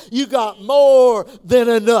supply. You got more than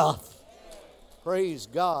enough. Praise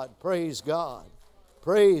God. Praise God.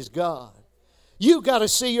 Praise God. You got to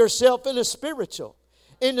see yourself in the spiritual.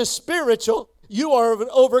 In the spiritual, you are an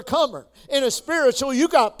overcomer. In the spiritual, you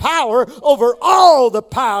got power over all the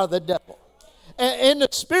power of the devil. And in the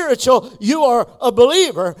spiritual, you are a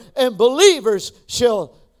believer, and believers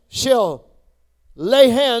shall lay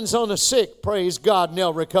hands on the sick, praise God, and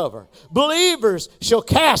they'll recover. Believers shall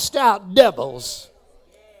cast out devils.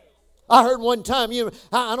 I heard one time,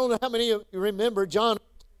 I don't know how many of you remember John.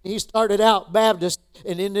 He started out Baptist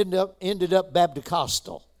and ended up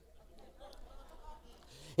Baptist-costal.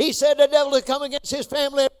 He said the devil had come against his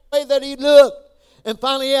family every way that he looked. And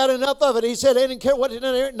finally he had enough of it. He said he didn't care what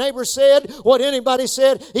the neighbor said, what anybody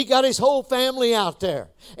said. He got his whole family out there.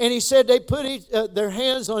 And he said they put their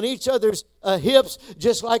hands on each other's hips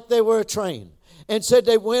just like they were a train. And said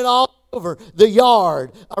they went all over the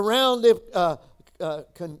yard, around the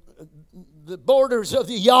borders of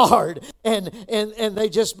the yard, and they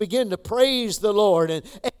just begin to praise the Lord and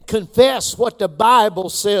confess what the Bible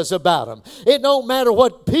says about them. It don't matter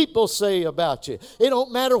what people say about you. It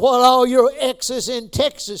don't matter what all your exes in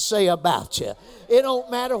Texas say about you. It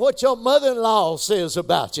don't matter what your mother-in-law says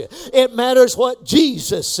about you. It matters what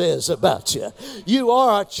Jesus says about you. You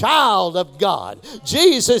are a child of God.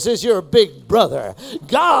 Jesus is your big brother.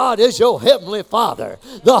 God is your heavenly Father.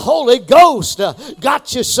 The Holy Ghost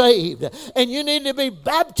got you saved. And you need to be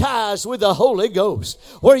baptized with the Holy Ghost,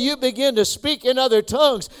 where you begin to speak in other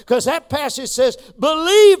tongues, because that passage says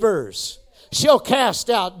believers shall cast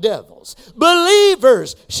out devils.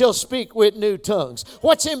 Believers shall speak with new tongues.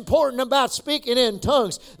 What's important about speaking in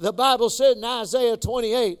tongues? The Bible said in Isaiah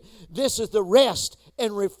 28, this is the rest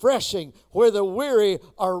and refreshing, where the weary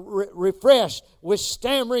are refreshed with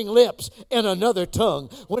stammering lips and another tongue.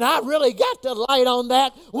 When I really got the light on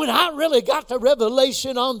that, when I really got the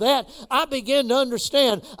revelation on that, I began to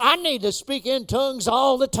understand I need to speak in tongues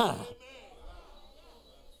all the time.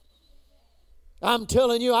 I'm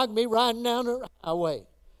telling you, I can be riding down the highway.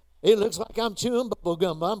 It looks like I'm chewing bubble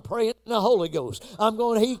gum, but I'm praying in the Holy Ghost. I'm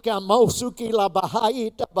going to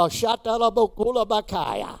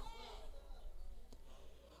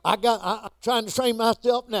I'm trying to train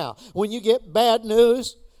myself now. When you get bad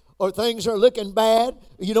news or things are looking bad,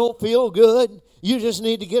 you don't feel good, you just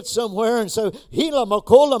need to get somewhere and say, Hila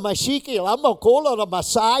Makola Mashiki, Lamakola the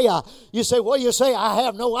Messiah. You say, well, you say, I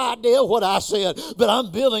have no idea what I said, but I'm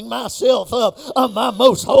building myself up on my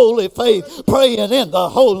most holy faith, praying in the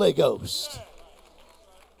Holy Ghost.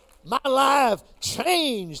 My life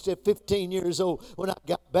changed at 15 years old when I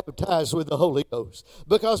got baptized with the Holy Ghost.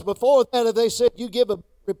 Because before that, they said, you give a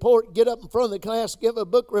report, get up in front of the class, give a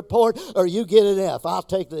book report, or you get an F. I'll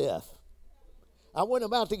take the F. I wasn't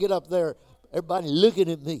about to get up there, everybody looking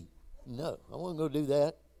at me. No, I wasn't going to do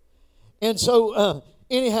that. And so,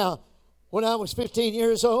 anyhow, when I was 15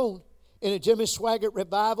 years old, in a Jimmy Swaggart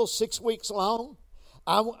revival, 6 weeks long,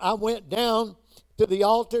 I went down to the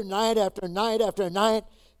altar night after night after night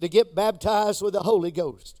to get baptized with the Holy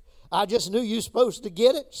Ghost. I just knew you were supposed to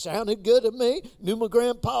get it. Sounded good to me. Knew my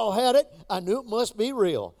grandpa had it. I knew it must be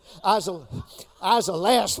real. I was the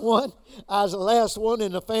last one. I was the last one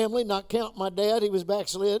in the family, not counting my dad. He was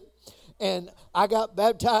backslid. And I got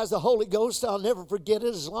baptized the Holy Ghost. I'll never forget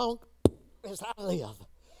it as long as I live.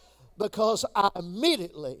 Because I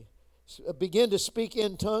immediately began to speak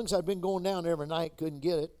in tongues. I'd been going down every night, couldn't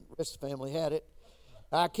get it. The rest of the family had it.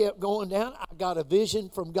 I kept going down. I got a vision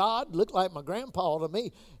from God. Looked like my grandpa to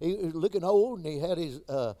me. He was looking old, and he had his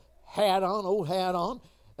old hat on.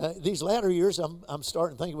 These latter years, I'm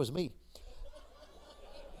starting to think it was me.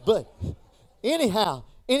 But anyhow,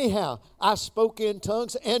 I spoke in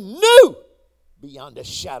tongues and knew beyond a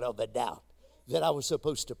shadow of a doubt that I was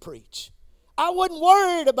supposed to preach. I wasn't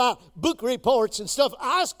worried about book reports and stuff.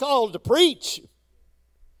 I was called to preach.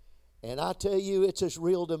 And I tell you, it's as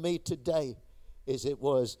real to me today as it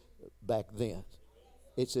was back then.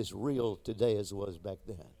 It's as real today as it was back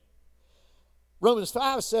then. Romans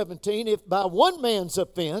 5:17, if by one man's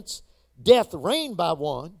offense death reigned by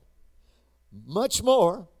one, much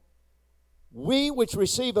more we which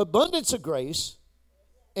receive abundance of grace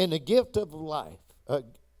and the gift of life,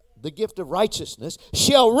 the gift of righteousness,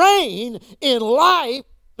 shall reign in life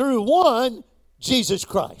through one, Jesus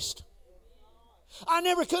Christ. I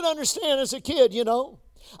never could understand as a kid,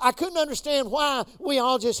 I couldn't understand why we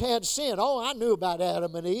all just had sin. Oh, I knew about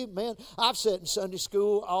Adam and Eve, man. I've sat in Sunday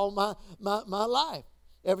school all my life.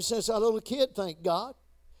 Ever since I was a little kid, thank God.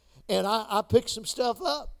 And I picked some stuff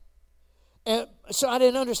up. And so I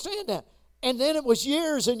didn't understand that. And then it was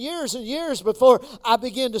years and years and years before I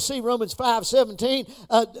began to see Romans 5:17.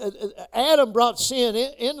 Adam brought sin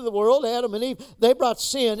into the world. Adam and Eve, they brought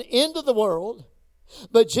sin into the world.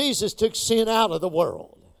 But Jesus took sin out of the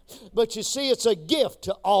world. But you see, it's a gift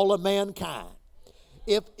to all of mankind.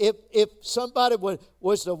 If somebody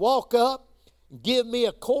was to walk up and give me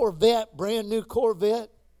a Corvette, brand new Corvette,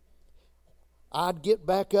 I'd get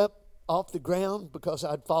back up off the ground because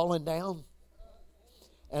I'd fallen down.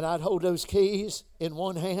 And I'd hold those keys in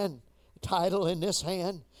one hand, title in this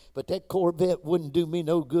hand. But that Corvette wouldn't do me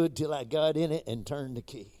no good till I got in it and turned the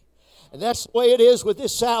key. And that's the way it is with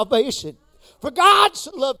this salvation. For God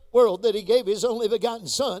so loved the world that he gave his only begotten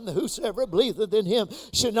Son, that whosoever believeth in him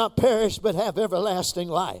should not perish but have everlasting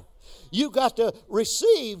life. You got to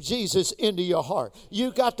receive Jesus into your heart.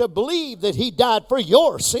 You got to believe that he died for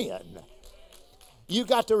your sin. You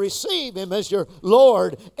got to receive him as your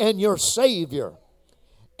Lord and your Savior.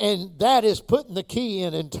 And that is putting the key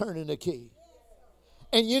in and turning the key.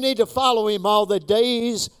 And you need to follow him all the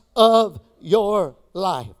days of your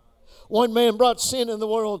life. One man brought sin in the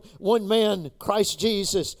world. One man, Christ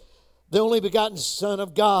Jesus, the only begotten Son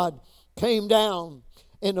of God, came down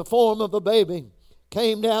in the form of a baby,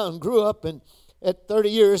 came down, grew up, and at 30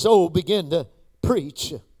 years old began to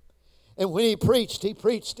preach. And when he preached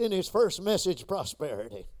in his first message,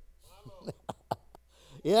 prosperity.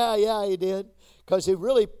 Yeah, he did. Because he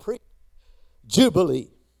really preached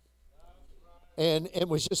Jubilee. And it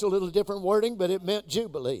was just a little different wording, but it meant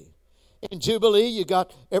Jubilee. In Jubilee, you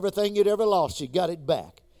got everything you'd ever lost. You got it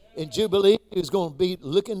back. In Jubilee, it was going to be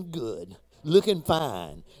looking good, looking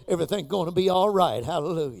fine. Everything going to be all right.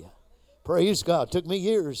 Hallelujah. Praise God. Took me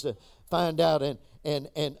years to find out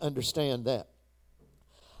and understand that.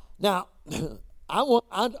 Now, I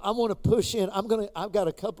want to push in. I've got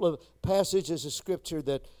a couple of passages of Scripture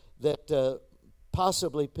that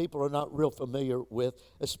possibly people are not real familiar with,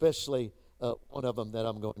 especially one of them that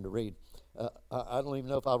I'm going to read. I don't even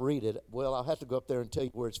know if I'll read it. Well, I'll have to go up there and tell you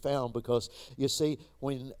where it's found, because you see,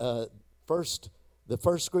 when the first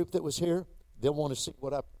group that was here, they'll want to see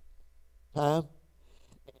what I time,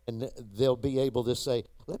 and they'll be able to say,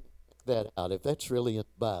 let me check that out if that's really in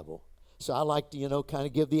the Bible. So I like to, kind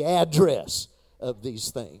of give the address of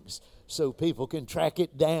these things so people can track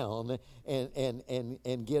it down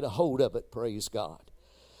and get a hold of it. Praise God.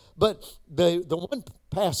 But the one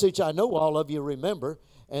passage I know all of you remember,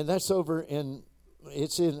 and that's over in,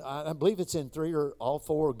 I believe it's in 3 or all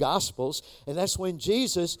 4 Gospels, and that's when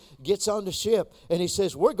Jesus gets on the ship and he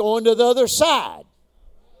says, we're going to the other side.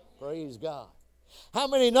 Praise God. How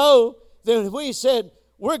many know that when he said,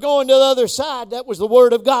 we're going to the other side, that was the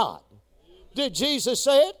Word of God? Did Jesus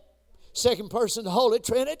say it? Second person, the Holy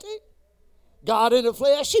Trinity. God in the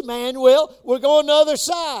flesh, Emmanuel, we're going to the other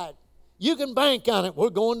side. You can bank on it. We're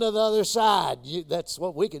going to the other side. That's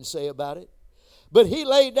what we can say about it. But he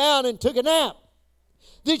laid down and took a nap.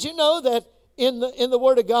 Did you know that in the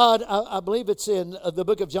Word of God, I believe it's in the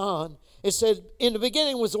book of John, it said, in the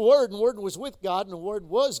beginning was the Word, and the Word was with God, and the Word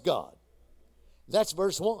was God. That's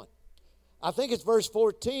verse 1. I think it's verse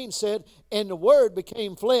 14 said, and the Word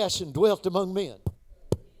became flesh and dwelt among men.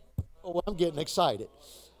 Oh, I'm getting excited.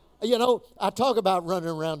 I talk about running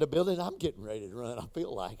around the building. I'm getting ready to run, I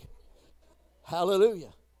feel like.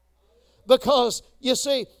 Hallelujah. Because, you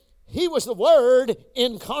see, he was the Word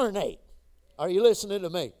incarnate. Are you listening to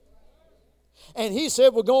me? And he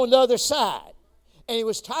said, we're going to the other side. And he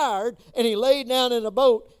was tired, and he laid down in a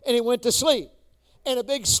boat, and he went to sleep. And a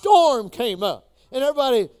big storm came up. And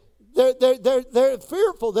everybody They're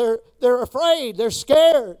fearful. They're afraid. They're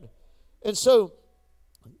scared. And so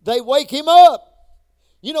they wake him up.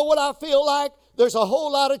 You know what I feel like? There's a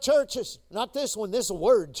whole lot of churches. Not this one. This is a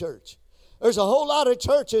Word church. There's a whole lot of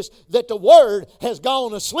churches that the Word has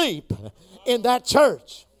gone asleep in that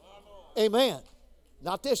church. Amen.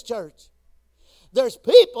 Not this church. There's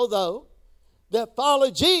people, though, that follow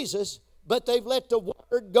Jesus, but they've let the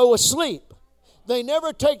Word go asleep. They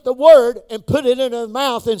never take the Word and put it in their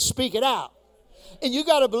mouth and speak it out. And you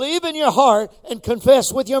got to believe in your heart and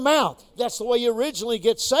confess with your mouth. That's the way you originally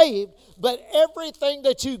get saved. But everything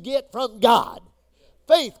that you get from God,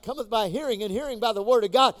 faith cometh by hearing, and hearing by the Word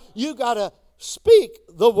of God. You got to speak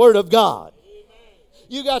the Word of God.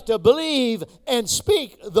 You got to believe and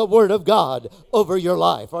speak the Word of God over your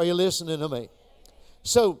life. Are you listening to me?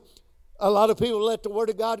 So a lot of people let the Word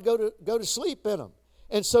of God go to sleep in them.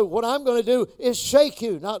 And so what I'm going to do is shake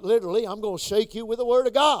you. Not literally. I'm going to shake you with the Word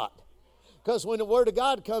of God. Because when the Word of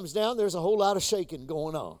God comes down, there's a whole lot of shaking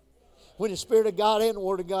going on. When the Spirit of God and the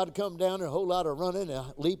Word of God come down, there's a whole lot of running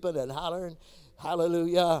and leaping and hollering.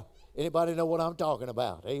 Hallelujah. Anybody know what I'm talking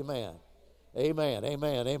about? Amen. Amen.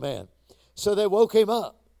 Amen. Amen. So they woke him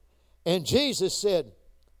up. And Jesus said,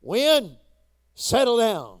 wind, settle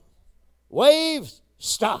down. Waves,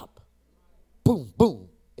 stop. Boom, boom.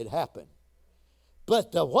 It happened.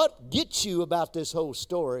 But what gets you about this whole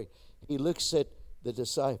story, he looks at the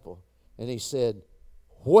disciple and he said,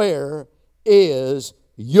 where is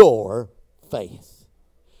your faith?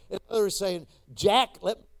 In other words, saying, Jack,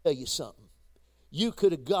 let me tell you something. You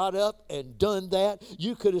could have got up and done that.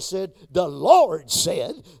 You could have said, the Lord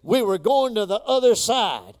said we were going to the other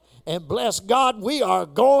side. And bless God, we are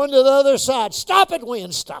going to the other side. Stop it,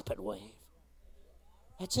 wind, stop it, wave.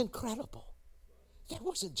 That's incredible. That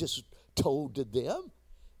wasn't just told to them.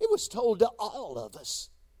 It was told to all of us.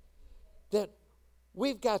 That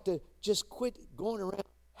we've got to just quit going around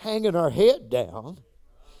hanging our head down.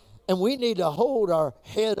 And we need to hold our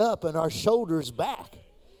head up and our shoulders back.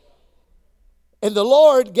 And the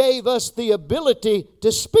Lord gave us the ability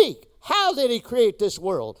to speak. How did he create this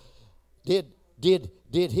world? Did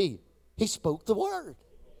he? He spoke the word.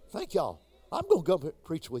 Thank y'all. I'm going to go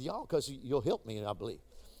preach with y'all because you'll help me, I believe.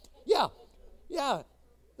 Yeah.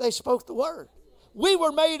 They spoke the word. We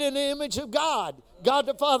were made in the image of God. God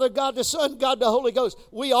the Father, God the Son, God the Holy Ghost.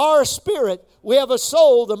 We are a spirit. We have a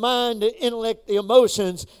soul, the mind, the intellect, the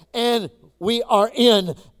emotions, and we are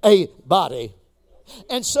in a body.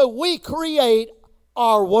 And so we create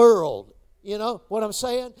our world. You know what I'm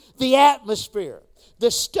saying? The atmosphere,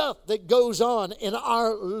 the stuff that goes on in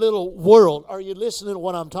our little world. Are you listening to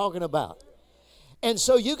what I'm talking about? And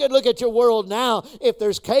so you can look at your world now. If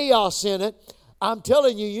there's chaos in it, I'm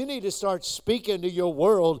telling you, you need to start speaking to your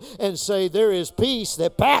world and say, there is peace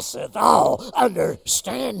that passeth all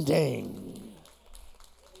understanding.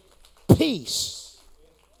 Peace.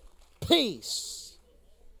 Peace.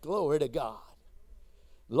 Glory to God.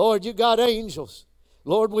 Lord, you got angels.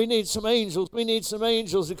 Lord, we need some angels. We need some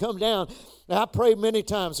angels to come down. Now, I pray many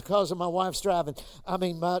times because of my wife's driving.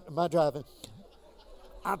 My driving.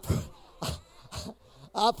 I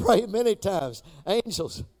pray many times.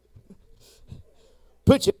 Angels,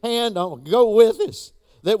 put your hand on, go with us,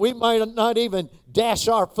 that we might not even dash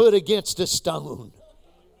our foot against a stone.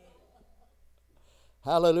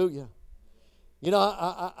 Hallelujah. You know,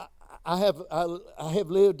 I have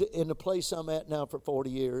lived in the place I'm at now for 40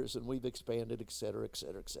 years, and we've expanded, et cetera, et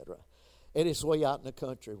cetera, et cetera. And it's way out in the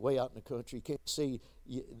country, way out in the country. You can't see,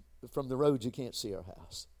 from the road, you can't see our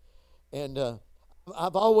house. And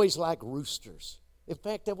I've always liked roosters. In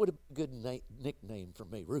fact, that would have been a good nickname for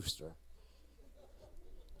me, Rooster.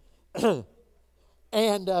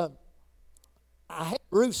 And I had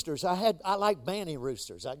roosters. I like banty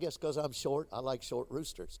roosters. I guess because I'm short, I like short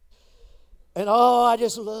roosters. And I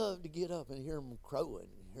just love to get up and hear them crowing,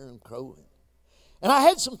 And I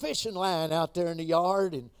had some fishing line out there in the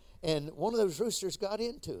yard, and one of those roosters got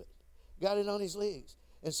into it, got it on his legs.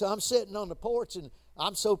 And so I'm sitting on the porch, and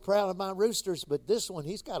I'm so proud of my roosters, but this one,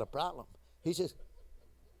 he's got a problem. He's just...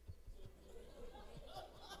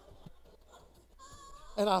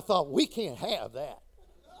 And I thought, we can't have that.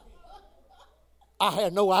 I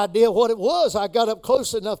had no idea what it was. I got up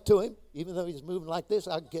close enough to him. Even though he's moving like this,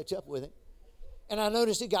 I could catch up with him. And I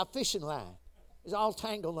noticed he got fishing line. It's all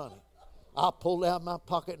tangled on it. I pulled out my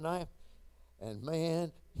pocket knife, and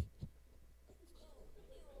man,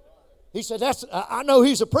 he said, I know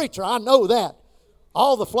he's a preacher. I know that.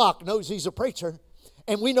 All the flock knows he's a preacher.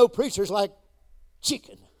 And we know preachers like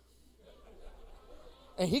chicken.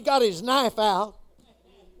 And he got his knife out,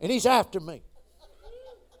 and he's after me.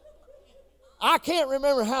 I can't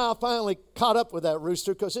remember how I finally caught up with that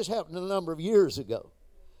rooster because this happened a number of years ago.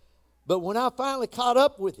 But when I finally caught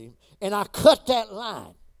up with him and I cut that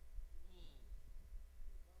line,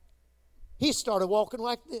 he started walking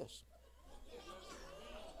like this.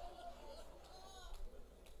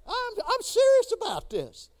 I'm serious about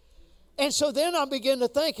this. And so then I began to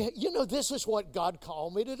think, this is what God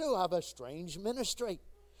called me to do. I have a strange ministry.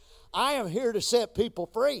 I am here to set people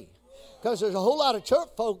free. Because there's a whole lot of church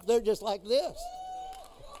folk, they're just like this.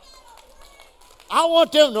 I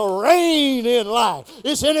want them to reign in life.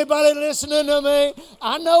 Is anybody listening to me?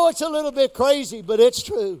 I know it's a little bit crazy, but it's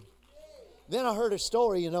true. Then I heard a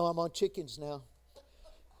story. I'm on chickens now.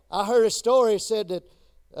 I heard a story said that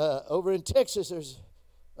over in Texas, there's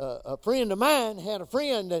a friend of mine had a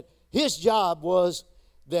friend that his job was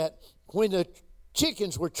that when the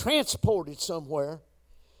chickens were transported somewhere,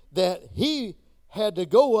 that he had to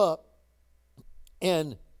go up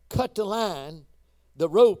and cut the line, the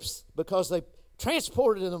ropes, because they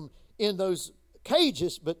transported them in those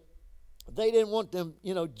cages, but they didn't want them,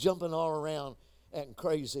 jumping all around acting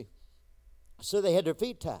crazy. So they had their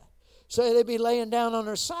feet tied. So they'd be laying down on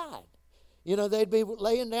their side. They'd be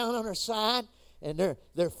laying down on their side, and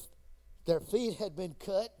their feet had been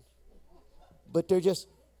cut, but they didn't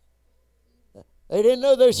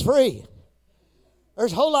know they was free.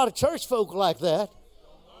 There's a whole lot of church folk like that.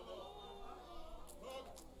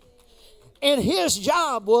 And his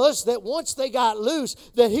job was that once they got loose,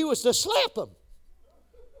 that he was to slap them.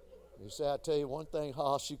 You say, I tell you one thing,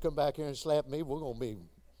 Hoss, you come back here and slap me, we're going to be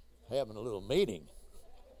having a little meeting.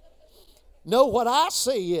 No, what I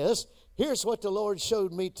see is, here's what the Lord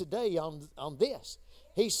showed me today on this.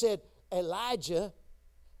 He said, Elijah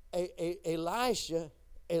and Elisha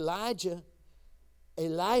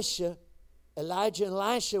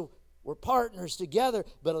were partners together,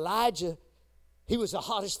 but Elijah, he was the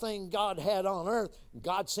hottest thing God had on earth.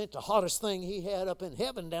 God sent the hottest thing he had up in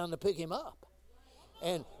heaven down to pick him up.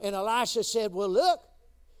 And Elisha said, well, look,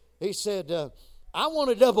 he said, I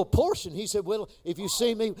want a double portion. He said, well, if you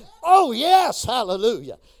see me, oh, yes,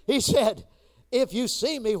 hallelujah. He said, if you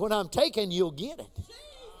see me when I'm taken, you'll get it.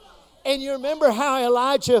 And you remember how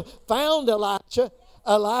Elijah found Elisha?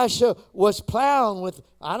 Elisha was plowing with,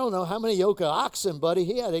 I don't know how many yoke of oxen, buddy.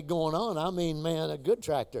 He had it going on. I mean, man, a good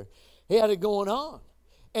tractor. He had it going on.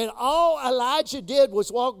 And all Elijah did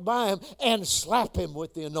was walk by him and slap him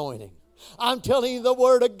with the anointing. I'm telling you, the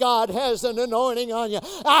Word of God has an anointing on you.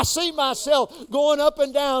 I see myself going up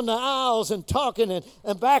and down the aisles and talking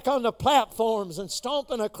and back on the platforms and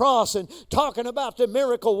stomping across and talking about the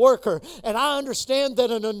miracle worker. And I understand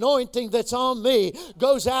that an anointing that's on me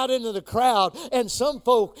goes out into the crowd. And some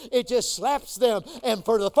folk, it just slaps them. And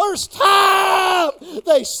for the first time,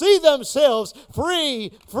 they see themselves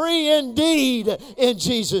free indeed in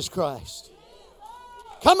Jesus Christ.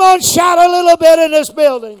 Come on, shout a little bit in this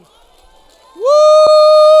building.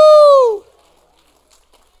 Woo!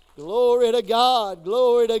 Glory to God,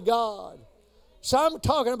 glory to God. So I'm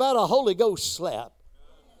talking about a Holy Ghost slap.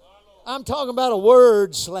 I'm talking about a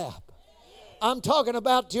word slap. I'm talking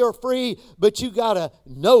about you're free, but you got to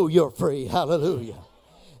know you're free. Hallelujah.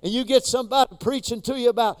 And you get somebody preaching to you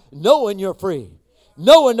about knowing you're free.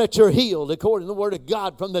 Knowing that you're healed according to the Word of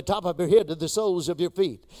God from the top of your head to the soles of your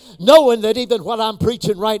feet. Knowing that even what I'm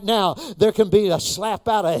preaching right now, there can be a slap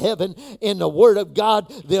out of heaven in the Word of God.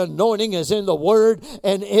 The anointing is in the Word,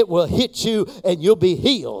 and it will hit you and you'll be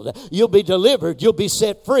healed. You'll be delivered. You'll be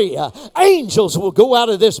set free. Angels will go out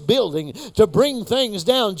of this building to bring things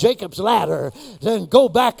down Jacob's ladder and go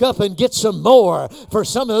back up and get some more for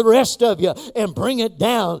some of the rest of you and bring it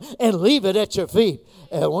down and leave it at your feet.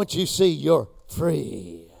 And once you see your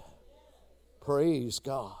free. Praise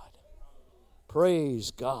God.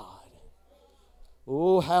 Praise God.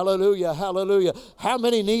 Oh, hallelujah, hallelujah. How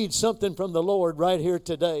many need something from the Lord right here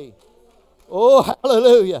today? Oh,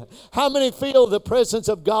 hallelujah. How many feel the presence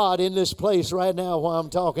of God in this place right now while I'm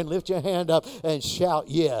talking? Lift your hand up and shout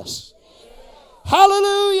yes.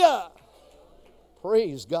 Hallelujah.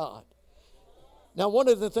 Praise God. Now, one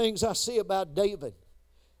of the things I see about David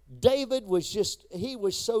was he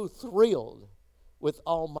was so thrilled with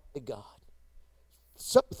Almighty God.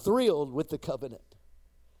 So thrilled with the covenant.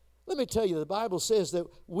 Let me tell you, the Bible says that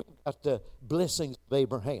we got the blessings of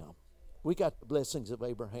Abraham. We got the blessings of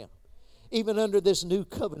Abraham. Even under this new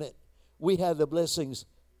covenant, we have the blessings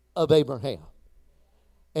of Abraham.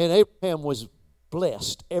 And Abraham was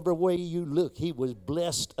blessed. Every way you look, he was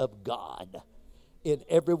blessed of God. In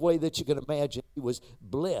every way that you can imagine, he was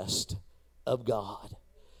blessed of God.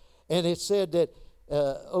 And it said that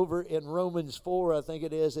over in Romans 4, I think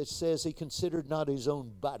it is, it says he considered not his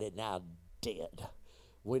own body now dead,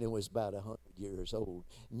 when he was about 100 years old.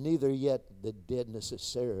 Neither yet the deadness of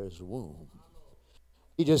Sarah's womb.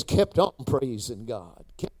 He just kept on praising God,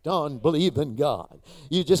 kept on believing God.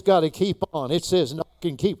 You just got to keep on. It says knock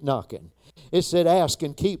and keep knocking. It said ask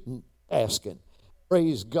and keep asking.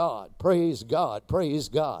 Praise God, praise God, praise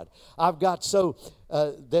God. I've got so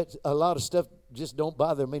that a lot of stuff just don't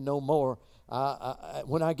bother me no more.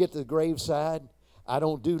 When I get to the graveside, I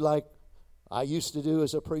don't do like I used to do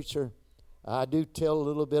as a preacher. I do tell a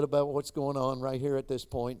little bit about what's going on right here at this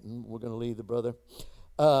point, and we're going to leave the brother.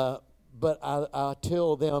 But I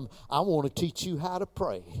tell them, I want to teach you how to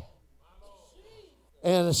pray.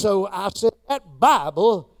 And so I said, that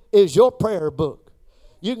Bible is your prayer book.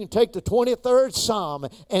 You can take the 23rd Psalm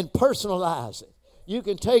and personalize it. You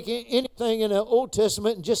can take anything in the Old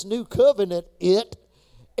Testament and just New Covenant it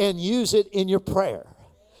and use it in your prayer.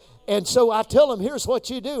 And so I tell them, here's what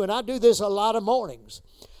you do. And I do this a lot of mornings.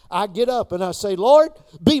 I get up and I say, Lord,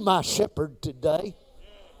 be my shepherd today.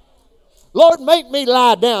 Lord, make me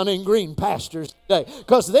lie down in green pastures today,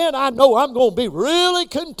 because then I know I'm going to be really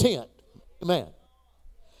content. Amen.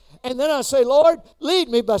 And then I say, Lord, lead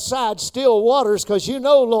me beside still waters, because you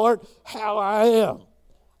know, Lord, how I am.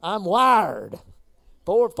 I'm wired.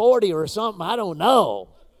 440 or something, I don't know.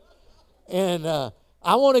 And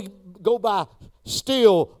I want to go by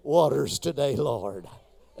still waters today, Lord.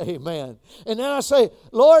 Amen. And then I say,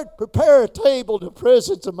 Lord, prepare a table in the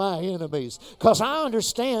presence of my enemies, because I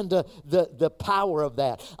understand the power of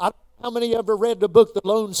that. How many ever read the book The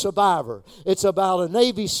Lone Survivor? It's about a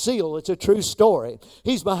Navy SEAL. It's a true story.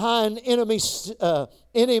 He's behind enemy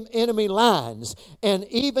lines. And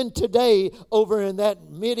even today, over in that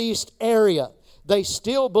Mideast area, they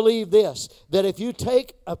still believe this, that if you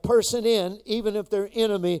take a person in, even if they're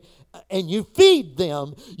enemy, and you feed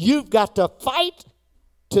them, you've got to fight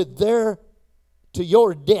to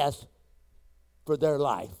your death for their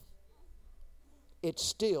life. It's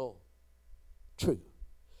still true.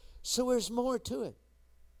 So there's more to it.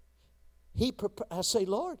 I say,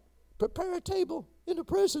 Lord, prepare a table in the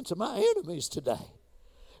presence of my enemies today,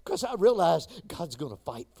 because I realize God's going to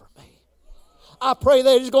fight for me. I pray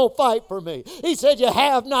that He's going to fight for me. He said, you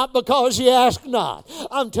have not because you ask not.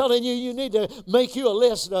 I'm telling you, you need to make you a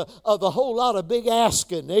list of a whole lot of big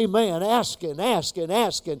asking. Amen. Asking,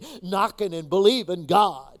 knocking and believing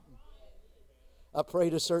God. I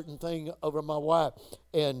prayed a certain thing over my wife,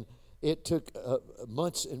 and it took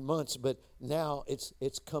months and months, but now it's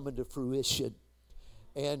coming to fruition.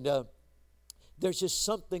 And there's just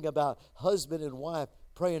something about husband and wife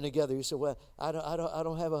praying together. You say, well, I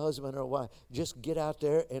don't have a husband or a wife. Just get out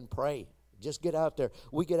there and pray. Just get out there.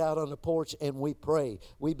 We get out on the porch and we pray.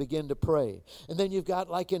 We begin to pray. And then you've got,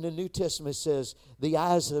 like in the New Testament, it says, the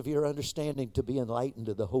eyes of your understanding to be enlightened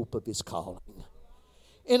to the hope of His calling.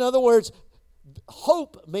 In other words,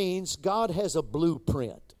 hope means God has a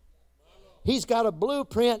blueprint. He's got a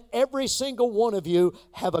blueprint. Every single one of you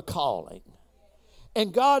have a calling.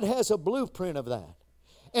 And God has a blueprint of that.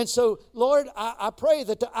 And so, Lord, I pray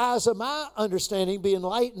that the eyes of my understanding be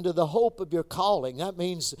enlightened to the hope of your calling. That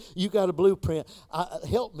means you got a blueprint.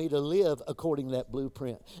 Help me to live according to that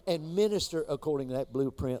blueprint and minister according to that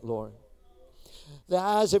blueprint, Lord. The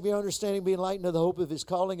eyes of your understanding be enlightened to the hope of His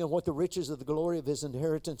calling and what the riches of the glory of His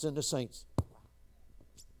inheritance in the saints.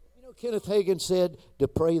 Kenneth Hagin said to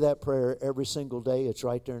pray that prayer every single day. It's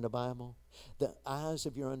right there in the Bible. The eyes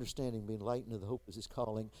of your understanding be enlightened to the hope of His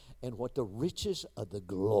calling and what the riches of the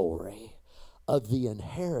glory of the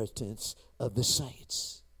inheritance of the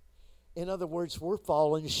saints. In other words, we're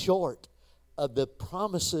falling short of the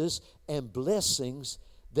promises and blessings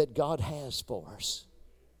that God has for us.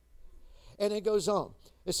 And it goes on.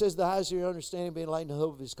 It says, the eyes of your understanding be enlightened to the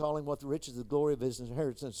hope of His calling, what the riches of the glory of His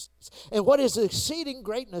inheritance, and what is the exceeding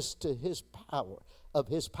greatness to His power, of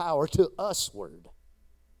His power to usward.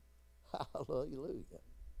 Hallelujah.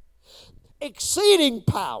 Exceeding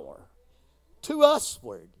power to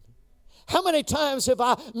usward. How many times have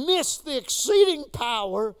I missed the exceeding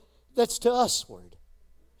power that's to usward?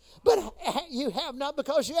 But you have not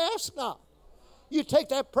because you ask not. You take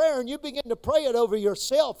that prayer and you begin to pray it over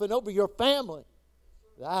yourself and over your family.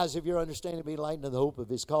 The eyes of your understanding be enlightened to the hope of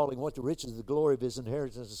His calling, what the riches of the glory of His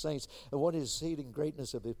inheritance of the saints, and what is exceeding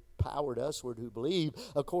greatness of His power to usward who believe,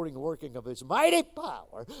 according to the working of His mighty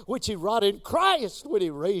power, which He wrought in Christ when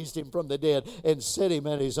He raised Him from the dead and set Him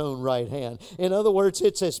at His own right hand. In other words,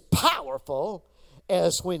 it's as powerful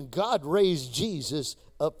as when God raised Jesus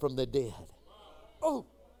up from the dead. Oh!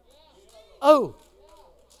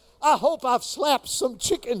 I hope I've slapped some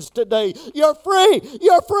chickens today. You're free.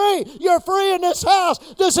 You're free. You're free in this house.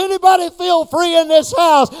 Does anybody feel free in this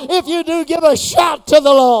house? If you do, give a shout to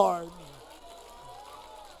the Lord.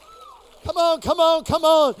 Come on, come on, come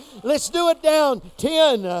on. Let's do it down.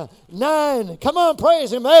 10, 9. Come on,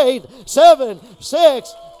 praise Him. 8, 7,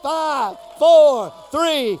 6, 5, 4,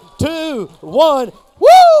 3, 2, 1.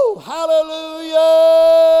 Woo! Hallelujah!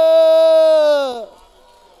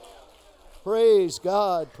 Praise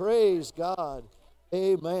God, praise God.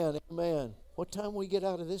 Amen, amen. What time we get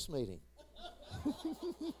out of this meeting?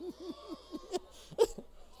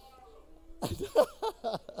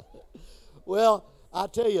 Well, I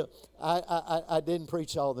tell you, I didn't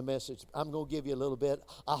preach all the message. I'm going to give you a little bit.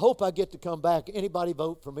 I hope I get to come back. Anybody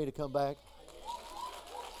vote for me to come back?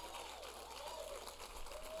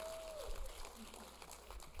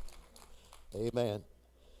 Amen.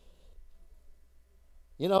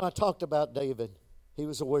 You know, I talked about David. He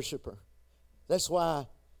was a worshiper. That's why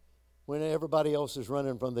when everybody else is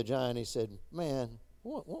running from the giant, he said, man,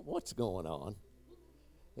 what's going on?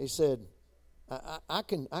 He said, I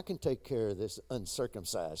can take care of this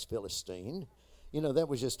uncircumcised Philistine. You know, that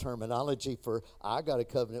was just terminology for I got a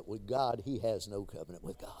covenant with God. He has no covenant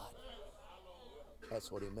with God.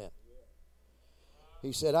 That's what he meant.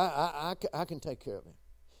 He said, I can take care of him.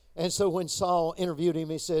 And so when Saul interviewed him,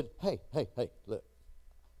 he said, hey, look,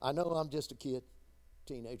 I know I'm just a kid,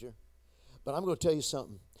 teenager, but I'm going to tell you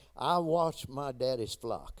something. I watched my daddy's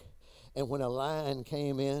flock, and when a lion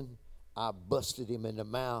came in, I busted him in the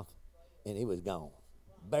mouth, and he was gone.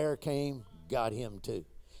 Bear came, got him too.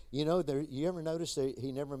 You know, you ever notice that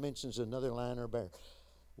he never mentions another lion or bear?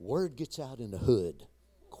 Word gets out in the hood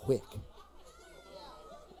quick.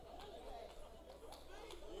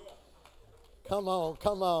 Come on.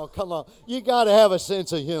 You got to have a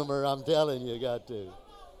sense of humor. I'm telling you, got to.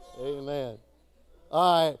 Amen.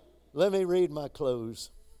 All right, let me read my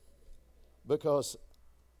close. Because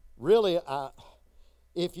really,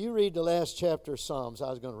 if you read the last chapter of Psalms, I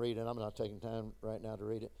was going to read it. I'm not taking time right now to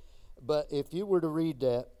read it. But if you were to read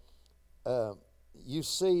that, you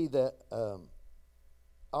see that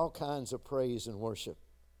all kinds of praise and worship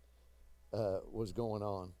was going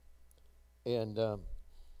on. And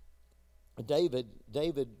David,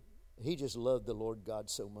 he just loved the Lord God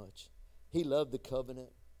so much. He loved the covenant.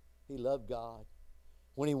 He loved God.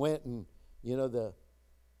 When he went and, you know,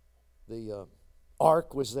 the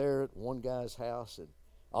ark was there at one guy's house, and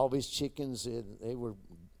all of his chickens, they were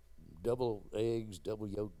double eggs, double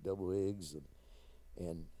yolk, double eggs,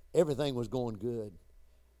 and everything was going good.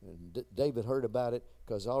 And David heard about it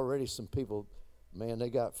because already some people, man, they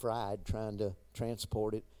got fried trying to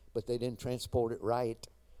transport it, but they didn't transport it right.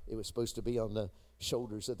 It was supposed to be on the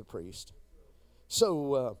shoulders of the priest.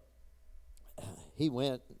 So he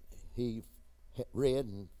went, he read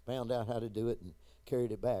and found out how to do it and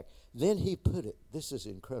carried it back. Then he put it, this is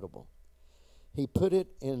incredible, he put it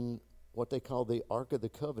in what they call the Ark of the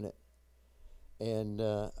Covenant. And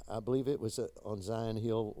I believe it was on Zion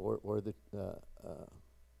Hill where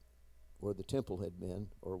the temple had been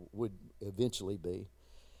or would eventually be.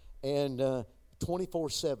 And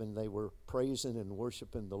 24/7 they were praising and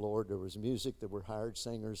worshiping the Lord. There was music, there were hired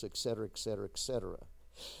singers, etc., etc., etc.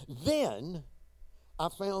 Then I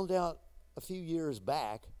found out a few years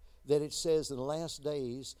back that it says in the last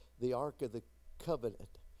days the Ark of the Covenant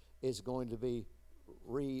is going to be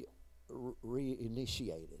reinitiated.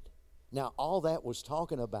 Now, all that was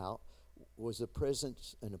talking about was the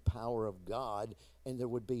presence and the power of God, and there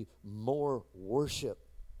would be more worship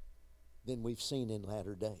than we've seen in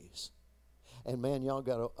latter days. And man, y'all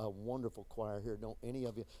got a wonderful choir here. Don't any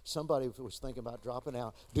of you, somebody was thinking about dropping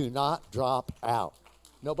out, do not drop out.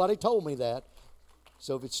 Nobody told me that.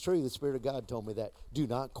 So if it's true, the Spirit of God told me that. Do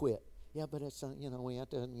not quit. Yeah, but it's, we have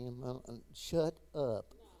to, shut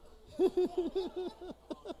up.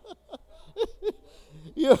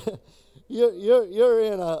 You're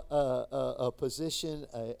in a position,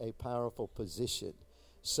 a powerful position.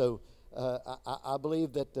 So I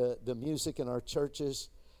believe that the music in our churches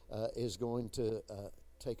is going to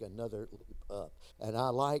take another leap up. And I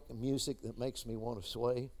like music that makes me want to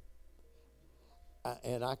sway.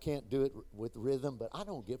 And I can't do it with rhythm, but I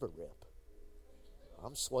don't give a rip.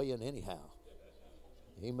 I'm swaying anyhow.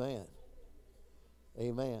 Amen.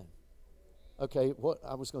 Amen. Okay, what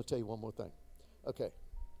I was going to tell you one more thing. Okay.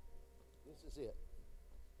 This is it.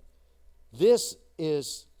 This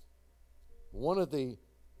is one of the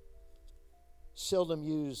seldom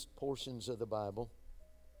used portions of the Bible.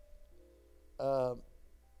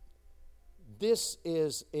 This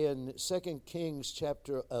is in 2 Kings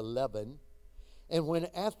chapter 11. And when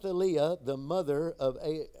Athaliah, the mother of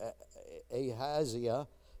Ahaziah,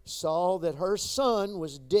 saw that her son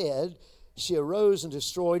was dead, she arose and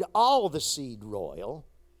destroyed all the seed royal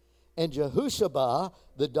And Jehushabah,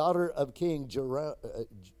 the daughter of King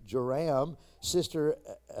Joram, sister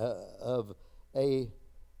of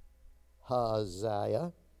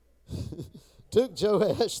Ahaziah, took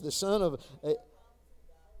Joash, the son of...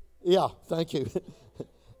 yeah, thank you.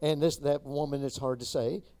 And that woman, it's hard to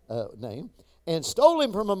say, name. And stole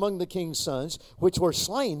him from among the king's sons, which were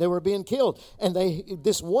slain. They were being killed. And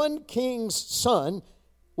this one king's son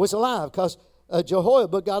was alive because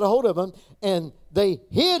Jehoiada got a hold of him. And they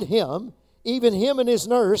hid him, even him and his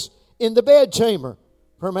nurse, in the bedchamber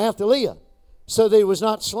from Athaliah, so that he was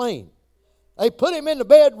not slain. They put him in the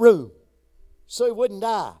bedroom so he wouldn't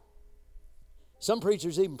die. Some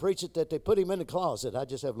preachers even preach it that they put him in the closet. I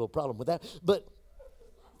just have a little problem with that. But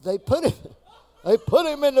they put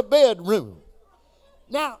him in the bedroom.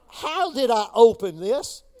 Now, how did I open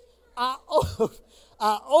this? I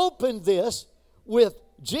opened this with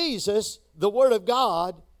Jesus, the Word of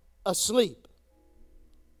God, asleep.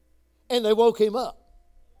 And they woke him up.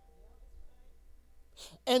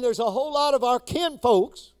 And there's a whole lot of our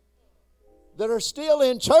kinfolks that are still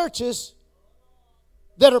in churches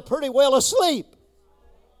that are pretty well asleep.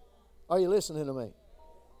 Are you listening to me?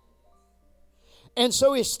 And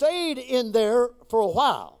so he stayed in there for a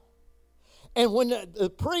while. And when the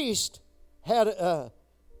priest had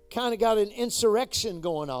kind of got an insurrection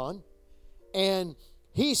going on, and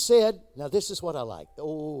he said, now this is what I like.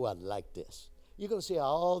 Oh, I like this. You're going to see how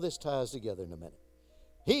all this ties together in a minute.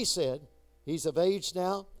 He said, he's of age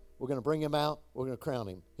now. We're going to bring him out. We're going to crown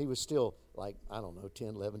him. He was still like, 10,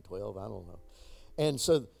 11, 12, I don't know. And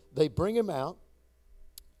so they bring him out,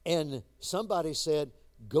 and somebody said,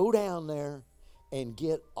 go down there and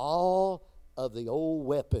get all of the old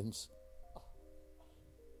weapons.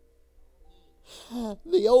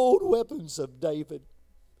 The old weapons of David,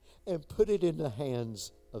 and put it in the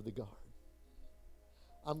hands of the guard.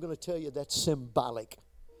 I'm going to tell you that's symbolic.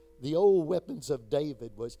 The old weapons of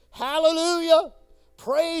David was, hallelujah,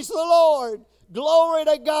 praise the Lord, glory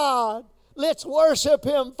to God. Let's worship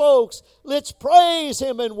him, folks. Let's praise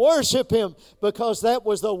him and worship him, because that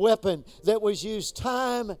was the weapon that was used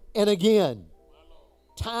time and again.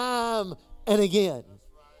 Time and again.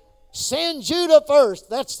 Send Judah first.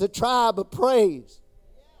 That's the tribe of praise.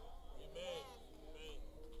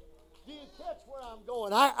 Do you catch where I'm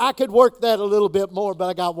going? I could work that a little bit more, but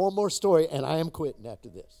I got one more story, and I am quitting after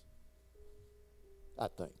this, I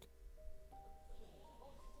think.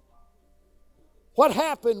 What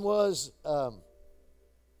happened was, a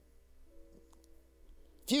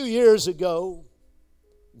few years ago,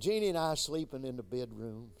 Jeannie and I sleeping in the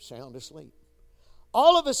bedroom, sound asleep.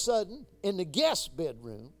 All of a sudden, in the guest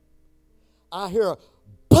bedroom, I hear a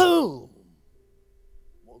boom.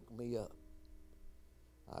 Woke me up.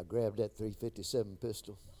 I grabbed that .357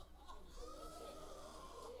 pistol.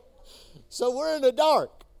 So we're in the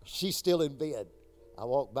dark. She's still in bed. I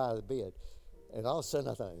walk by the bed. And all of a sudden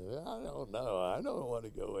I thought, I don't know. I don't want to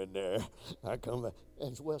go in there. I come back.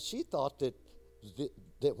 And well, she thought that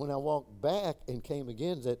when I walked back and came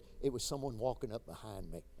again, that it was someone walking up behind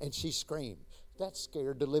me. And she screamed. That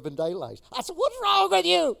scared the living daylights. I said, what's wrong with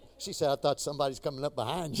you? She said, I thought somebody's coming up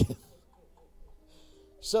behind you.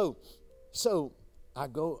 So I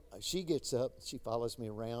go, she gets up, she follows me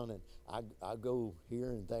around, and I go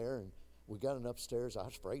here and there, and we got an upstairs. I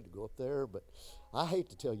was afraid to go up there, but I hate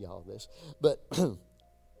to tell you all this. But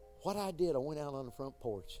what I did, I went out on the front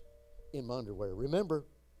porch in my underwear. Remember,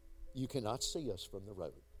 you cannot see us from the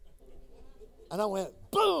road. And I went,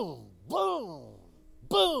 boom, boom,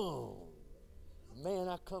 boom. Man,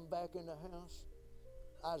 I come back in the house,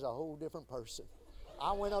 I was a whole different person.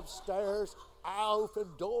 I went upstairs, I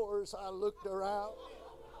opened doors, I looked around.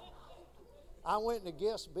 I went in the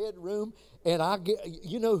guest bedroom, and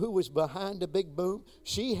you know who was behind the big boom?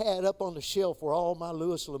 She had up on the shelf where all my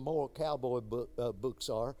Louis L'Amour cowboy books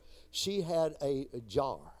are, she had a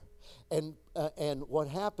jar. And what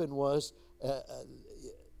happened was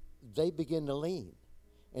they began to lean.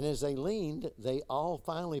 And as they leaned, they all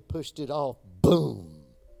finally pushed it off, boom,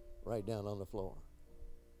 right down on the floor.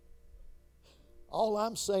 All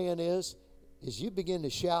I'm saying is you begin to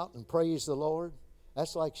shout and praise the Lord,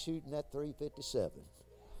 that's like shooting that .357.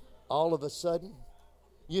 All of a sudden,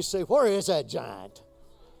 you say, where is that giant?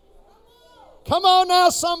 Come on now,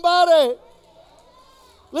 somebody.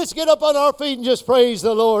 Let's get up on our feet and just praise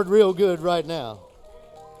the Lord real good right now.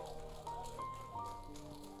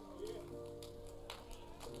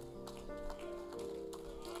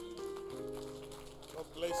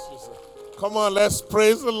 Come on, let's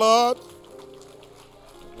praise the Lord.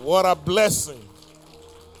 What a blessing.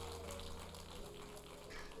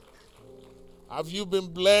 Have you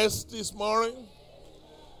been blessed this morning?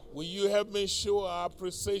 Will you help me show our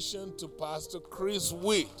appreciation to Pastor Chris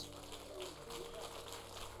Witt,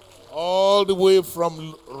 all the way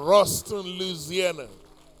from Ruston, Louisiana.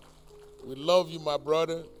 We love you, my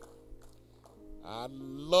brother. I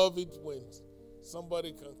love it when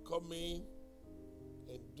somebody can come in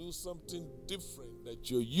and do something different that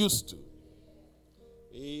you're used to.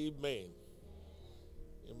 Amen.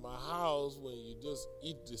 In my house, when you just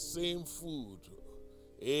eat the same food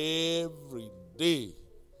every day,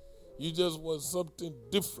 you just want something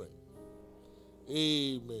different.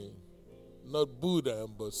 Amen. Not Buddha,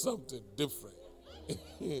 but something different.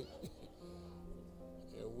 And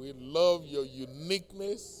we love your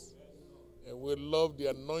uniqueness, and we love the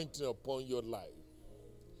anointing upon your life.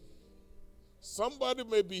 Somebody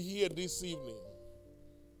may be here this evening,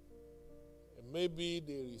 and maybe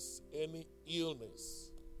there is any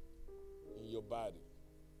illness in your body.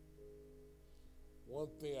 One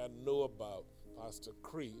thing I know about Pastor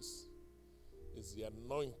Chris is the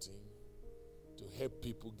anointing to help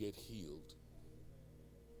people get healed.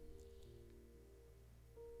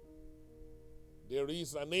 There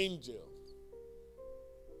is an angel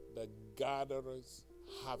that gathers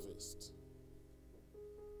harvest.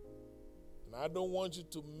 And I don't want you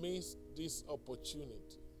to miss this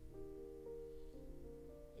opportunity.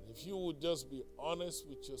 And if you would just be honest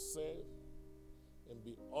with yourself and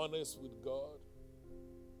be honest with God,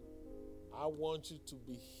 I want you to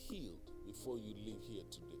be healed before you leave here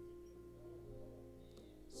today.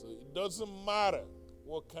 So it doesn't matter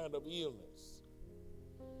what kind of illness.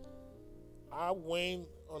 I went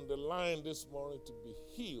on the line this morning to be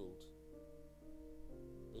healed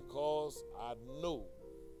because I know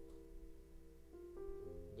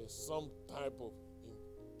there's some type of,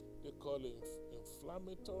 they call it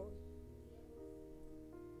inflammatory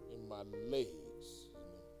in my legs.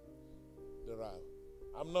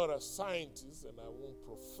 I'm not a scientist and I won't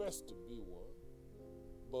profess to be one,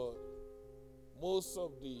 but most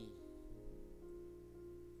of the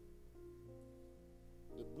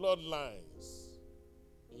blood lines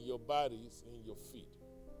in your bodies, in your feet,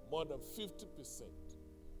 more than 50%.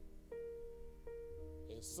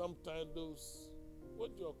 And sometimes those,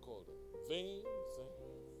 what do you call them? Veins,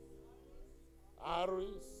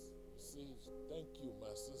 arteries. See, thank you,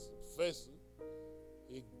 my sister. Vessel,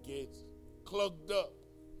 it gets clogged up.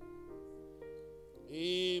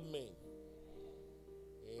 Amen.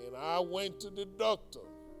 And I went to the doctor.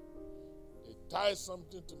 They tied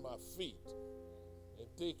something to my feet and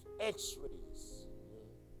take x-rays.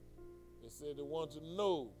 They said they want to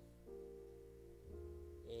know.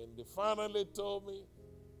 And they finally told me,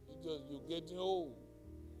 you're getting old.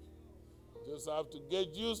 You just have to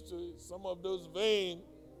get used to it. Some of those veins,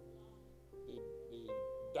 they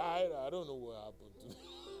died. I don't know what happened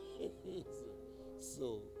to them.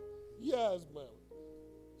 So, yes, ma'am.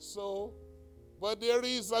 So, but there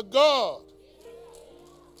is a God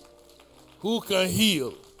who can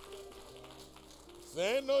heal.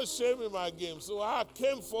 There ain't no shame in my game. So I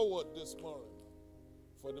came forward this morning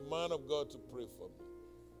for the man of God to pray for me.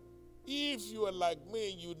 If you are like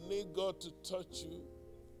me and you need God to touch you,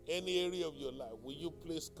 any area of your life, will you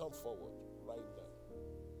please come forward right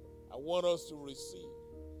now? I want us to receive.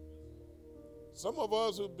 Some of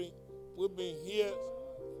us we've been here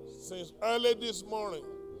since early this morning,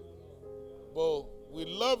 but we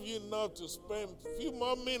love you enough to spend a few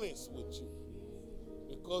more minutes with you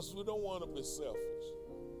because we don't want to be selfish.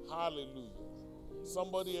 Hallelujah.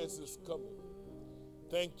 Somebody else is coming.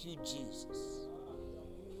 Thank you, Jesus.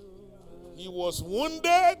 He was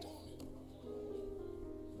wounded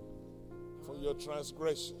for your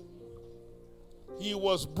transgression. He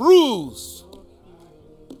was bruised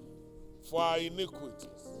for our iniquities.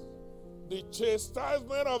 The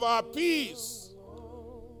chastisement of our peace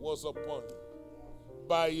was upon him.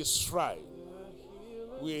 By his stripe,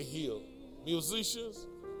 we're healed. Musicians,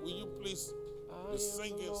 will you please be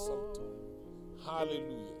singing something?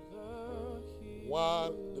 Hallelujah.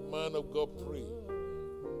 While the man of God prayed.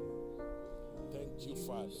 Thank you,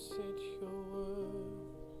 Father.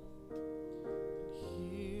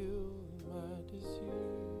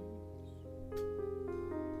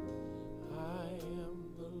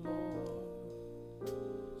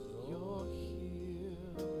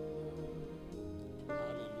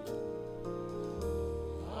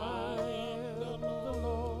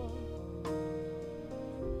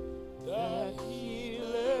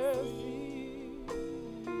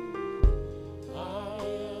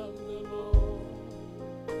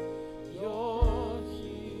 Your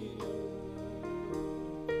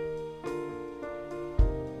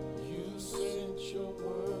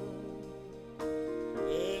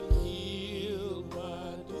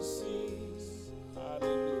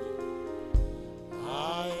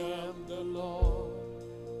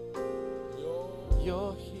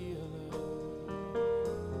your healer.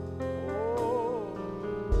 Oh,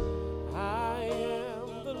 I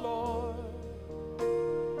am the Lord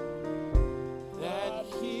that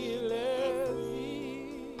healeth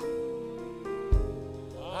thee.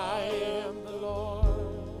 I am the Lord,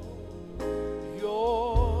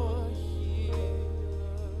 your healer.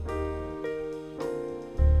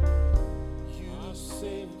 You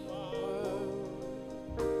sent your word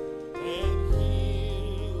and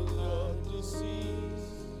healed your disease.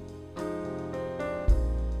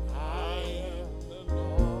 I am the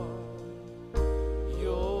Lord,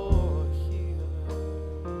 your healer.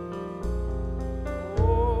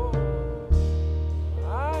 Oh,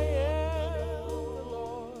 I am the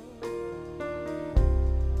Lord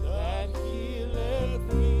that healeth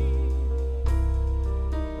thee.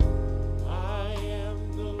 I am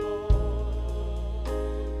the Lord,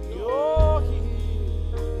 your healer.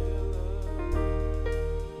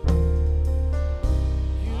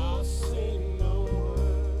 You send your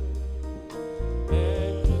word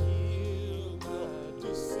and heal my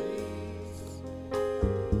disease.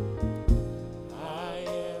 I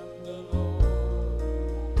am the Lord,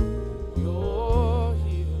 your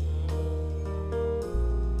healer.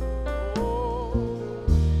 Oh,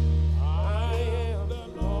 I am the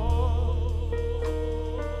Lord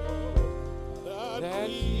that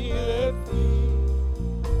healeth thee.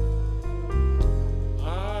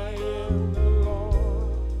 I am the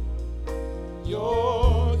Lord,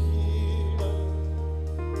 your healer.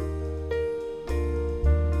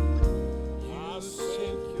 You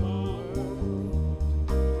sent your word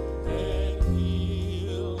and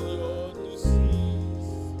healed your disease.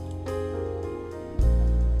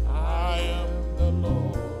 I am the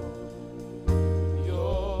Lord,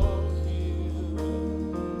 your healer.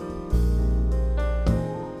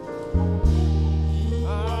 I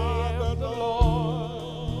am the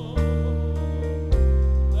Lord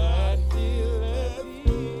that healeth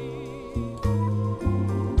thee.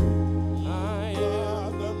 I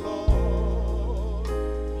am the Lord,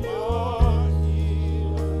 your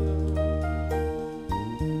healer.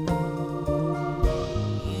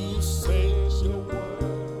 You sent your word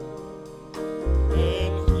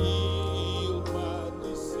and healed my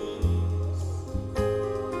disease.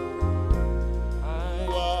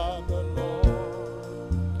 You are the Lord,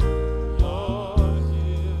 your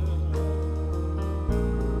healer.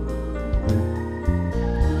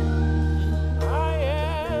 I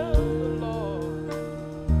am the Lord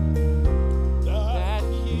that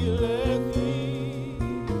healeth thee.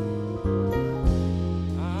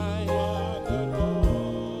 I am the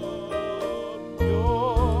Lord,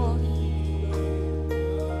 your healer.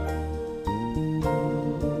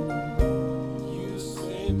 You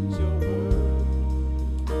sent your word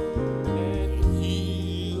and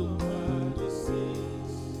healed my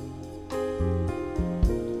disease.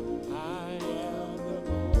 I am the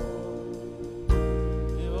Lord,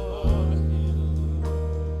 your healer.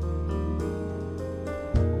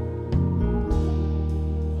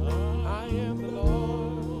 I am the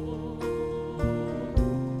Lord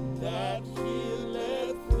that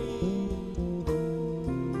healeth thee.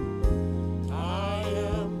 I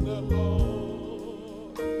am the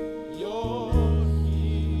Lord, your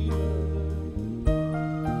healer.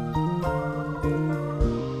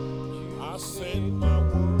 I send my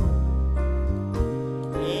word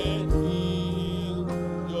and heal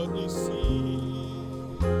your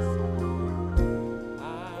disease. I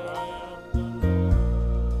am the Lord,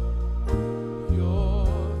 your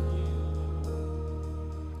healer.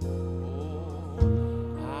 Oh,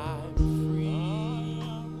 I'm free.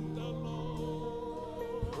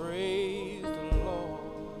 Praise the Lord,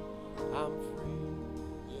 I'm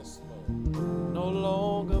free. Yes, Lord. No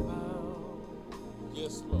longer bound.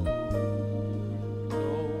 Yes, Lord.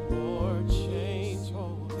 No more chains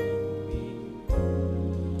holding me.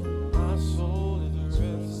 My soul is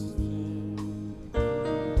resting.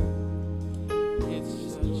 It's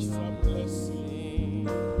such a blessing.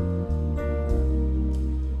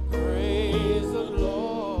 Praise the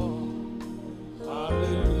Lord.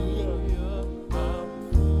 Hallelujah.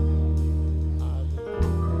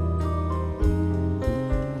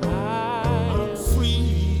 I'm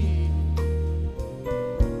free.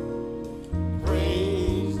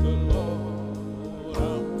 Praise the Lord.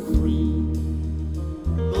 I'm free.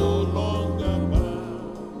 No longer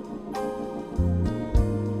bound.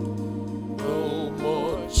 No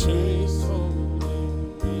more chains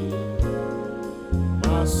holding me.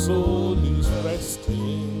 My soul is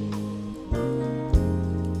resting.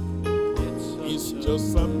 It's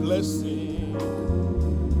just a blessing.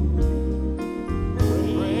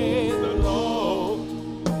 Praise the Lord.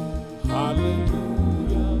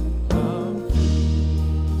 Hallelujah. I'm free.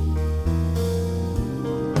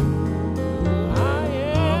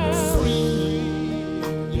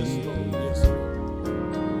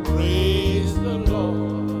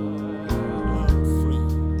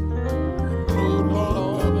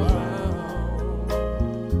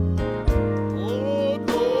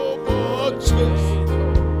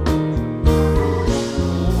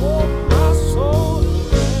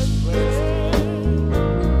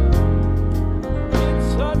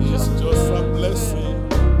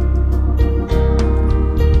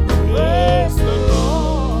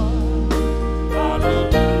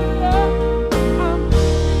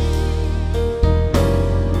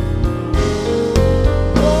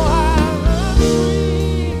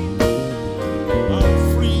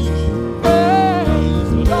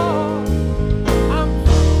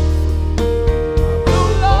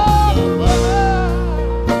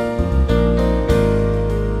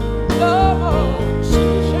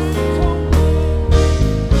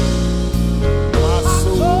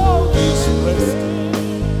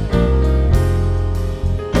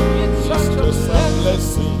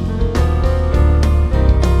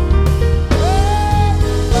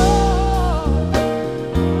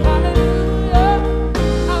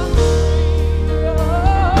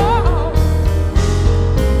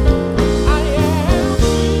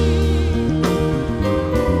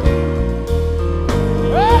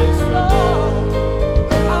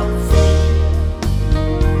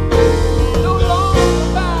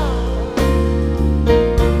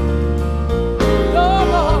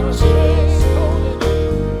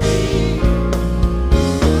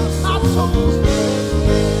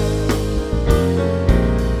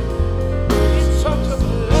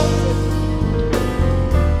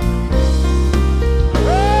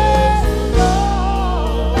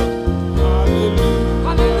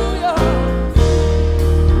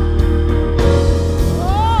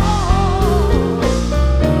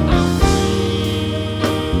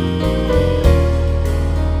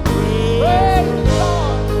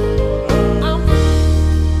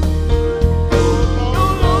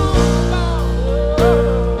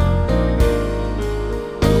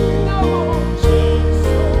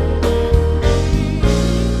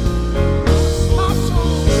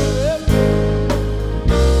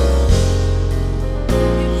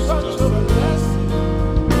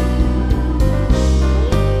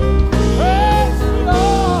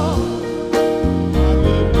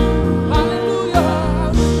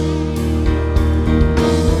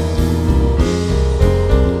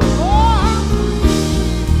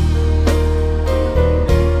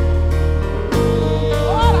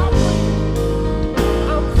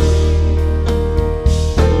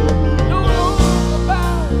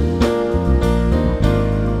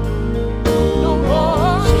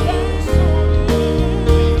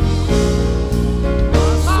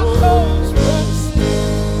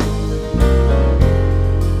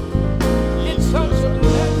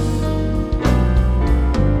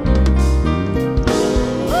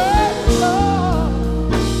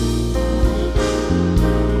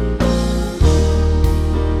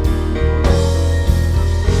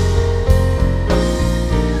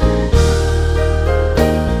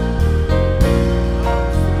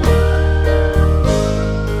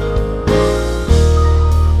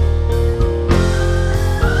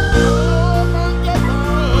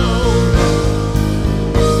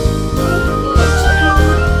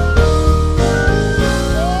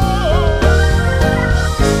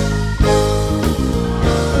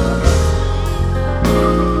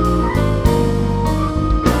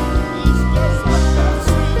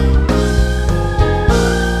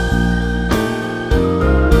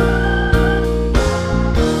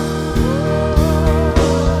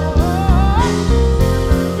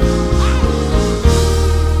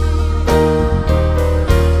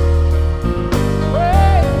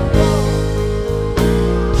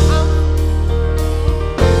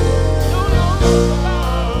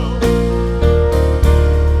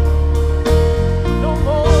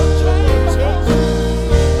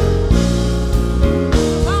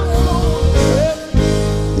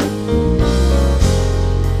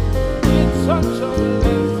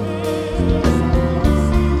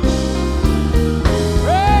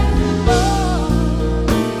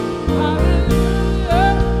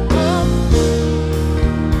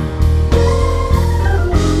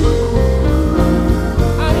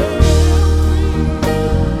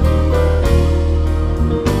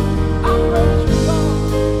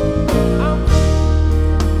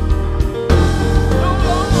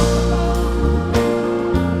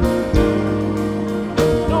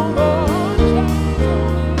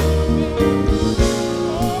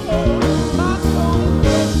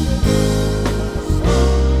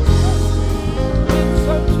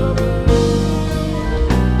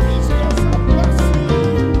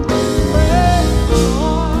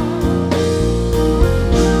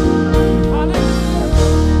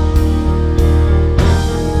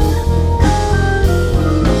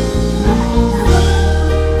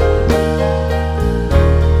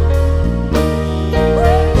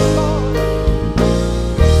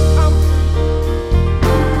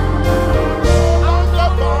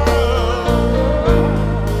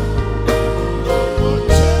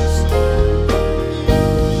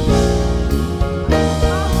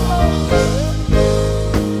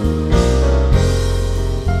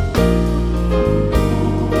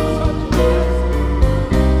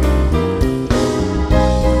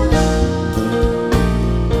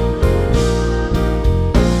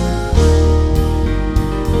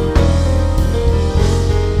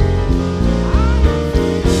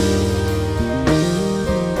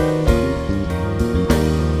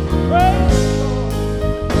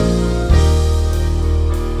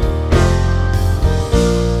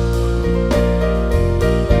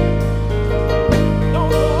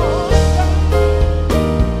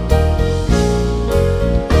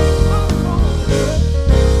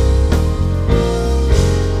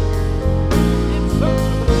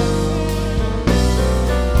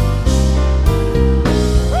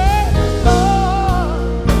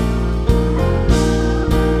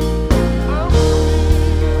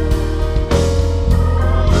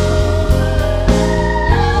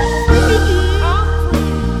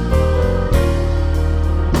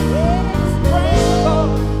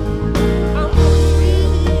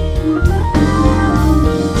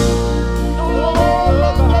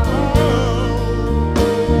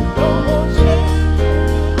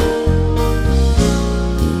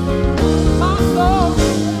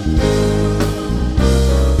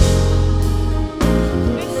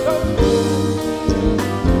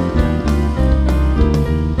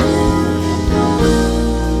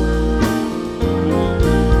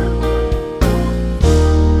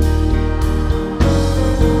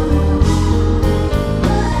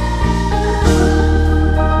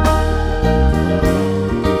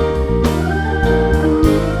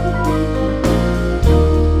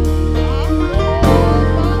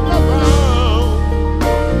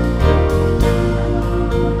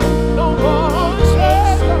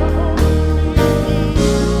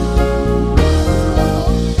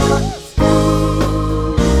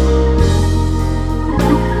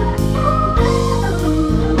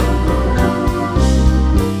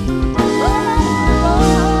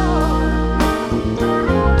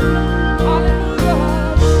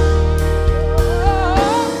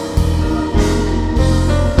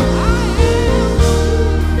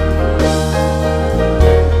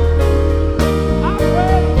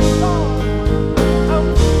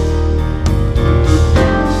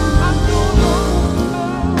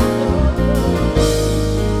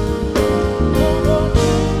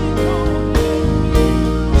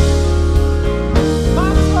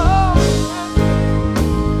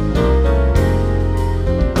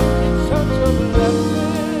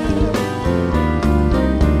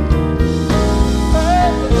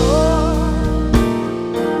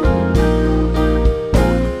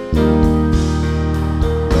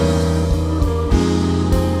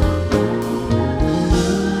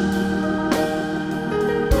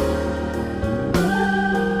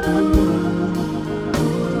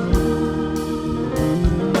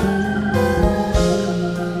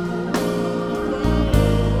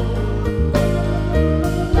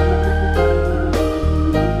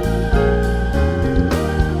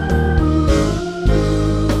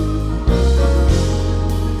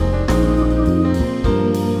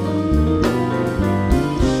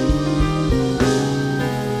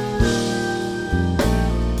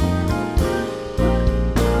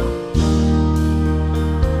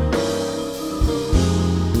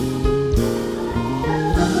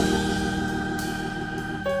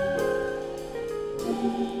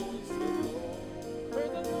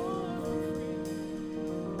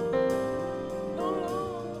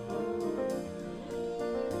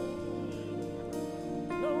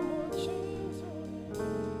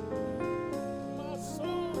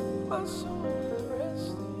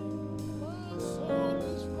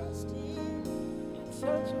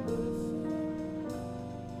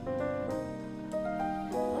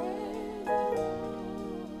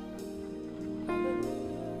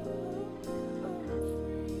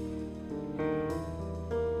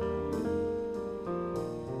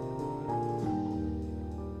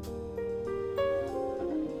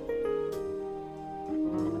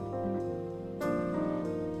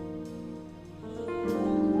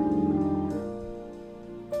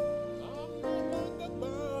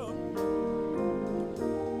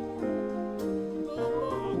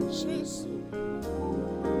 Jesus.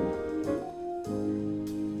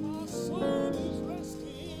 My soul is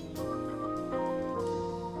resting.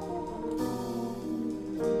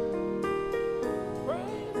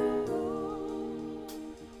 Praise the Lord.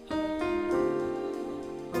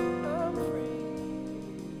 I'm free.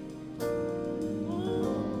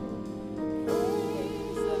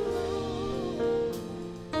 Praise the Lord.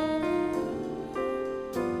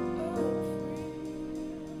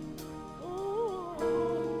 I'm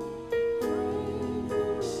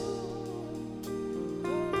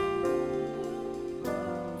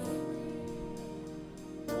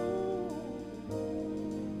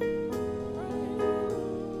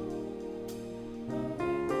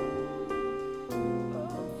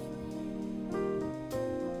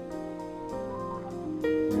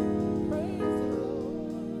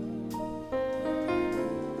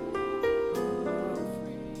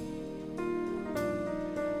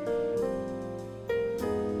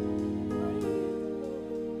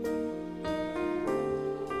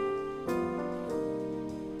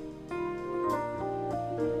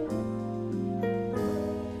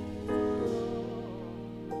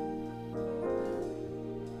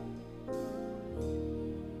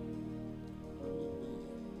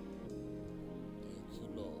Thank you,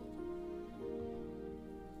 Lord.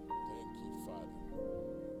 Thank you, Father.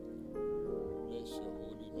 Bless your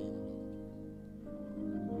holy name, Lord.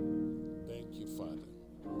 Thank you, Father.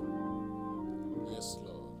 Yes,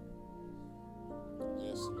 Lord.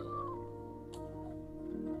 Yes, Lord.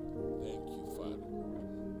 Thank you, Father.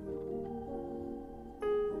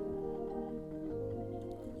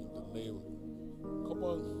 In the name. Come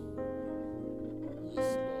on.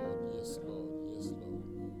 Yes, Lord. Yes, Lord. Yes, Lord.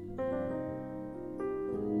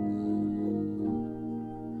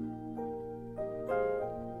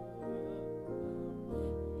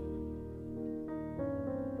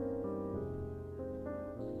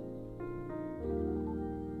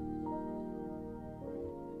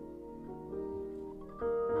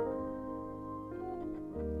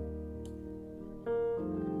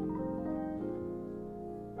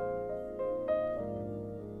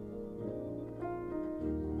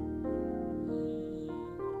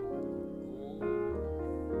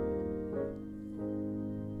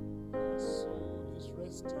 My soul is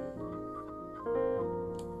resting.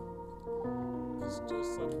 It's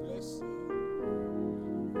just a blessing.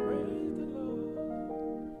 Praise the Lord.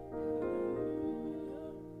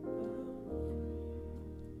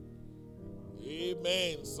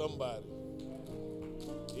 Amen, somebody.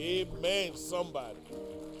 Amen, somebody.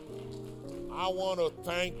 I want to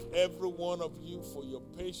thank every one of you for your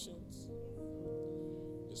patience.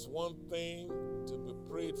 It's one thing to be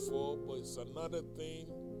prayed for, but it's another thing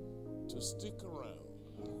to stick around.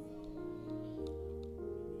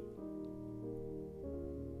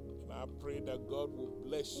 And I pray that God will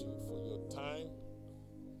bless you for your time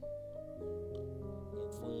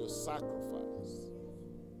and for your sacrifice.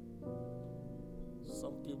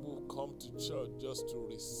 Some people come to church just to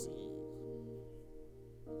receive,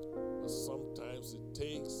 but sometimes it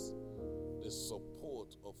takes the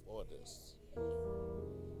support of others.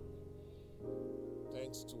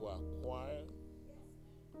 Thanks to our choir,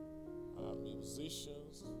 our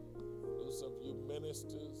musicians, those of you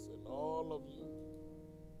ministers, and all of you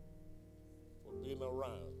for being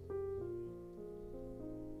around.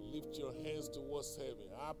 Lift your hands towards heaven.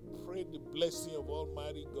 I pray the blessing of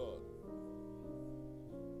Almighty God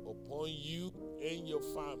upon you and your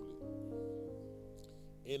family.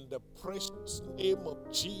 In the precious name of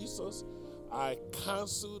Jesus, I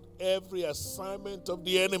canceled every assignment of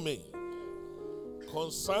the enemy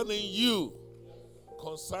concerning you,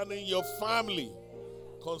 concerning your family,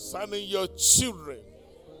 concerning your children,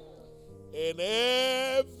 in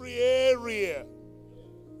every area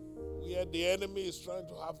where the enemy is trying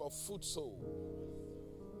to have a foothold.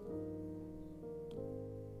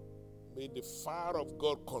 May the fire of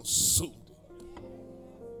God consume them.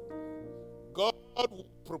 God will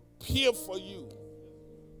prepare for you.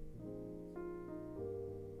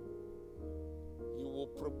 He will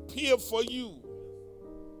prepare for you,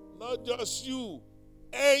 not just you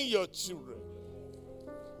and your children,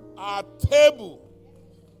 our table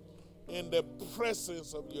in the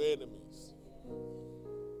presence of your enemies.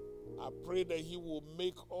 I pray that He will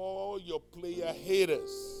make all your player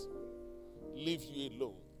haters leave you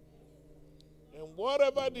alone. And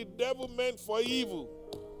whatever the devil meant for evil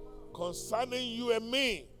concerning you and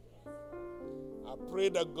me, I pray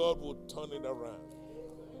that God will turn it around.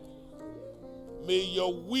 May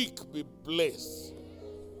your week be blessed.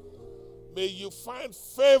 May you find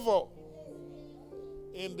favor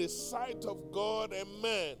in the sight of God and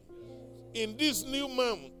man in this new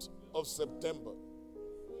month of September.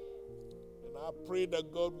 I pray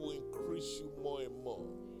that God will increase you more and more.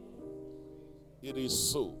 It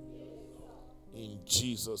is so. In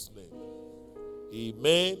Jesus' name.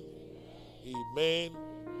 Amen. Amen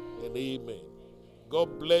and amen.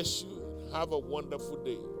 God bless you. Have a wonderful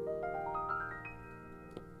day.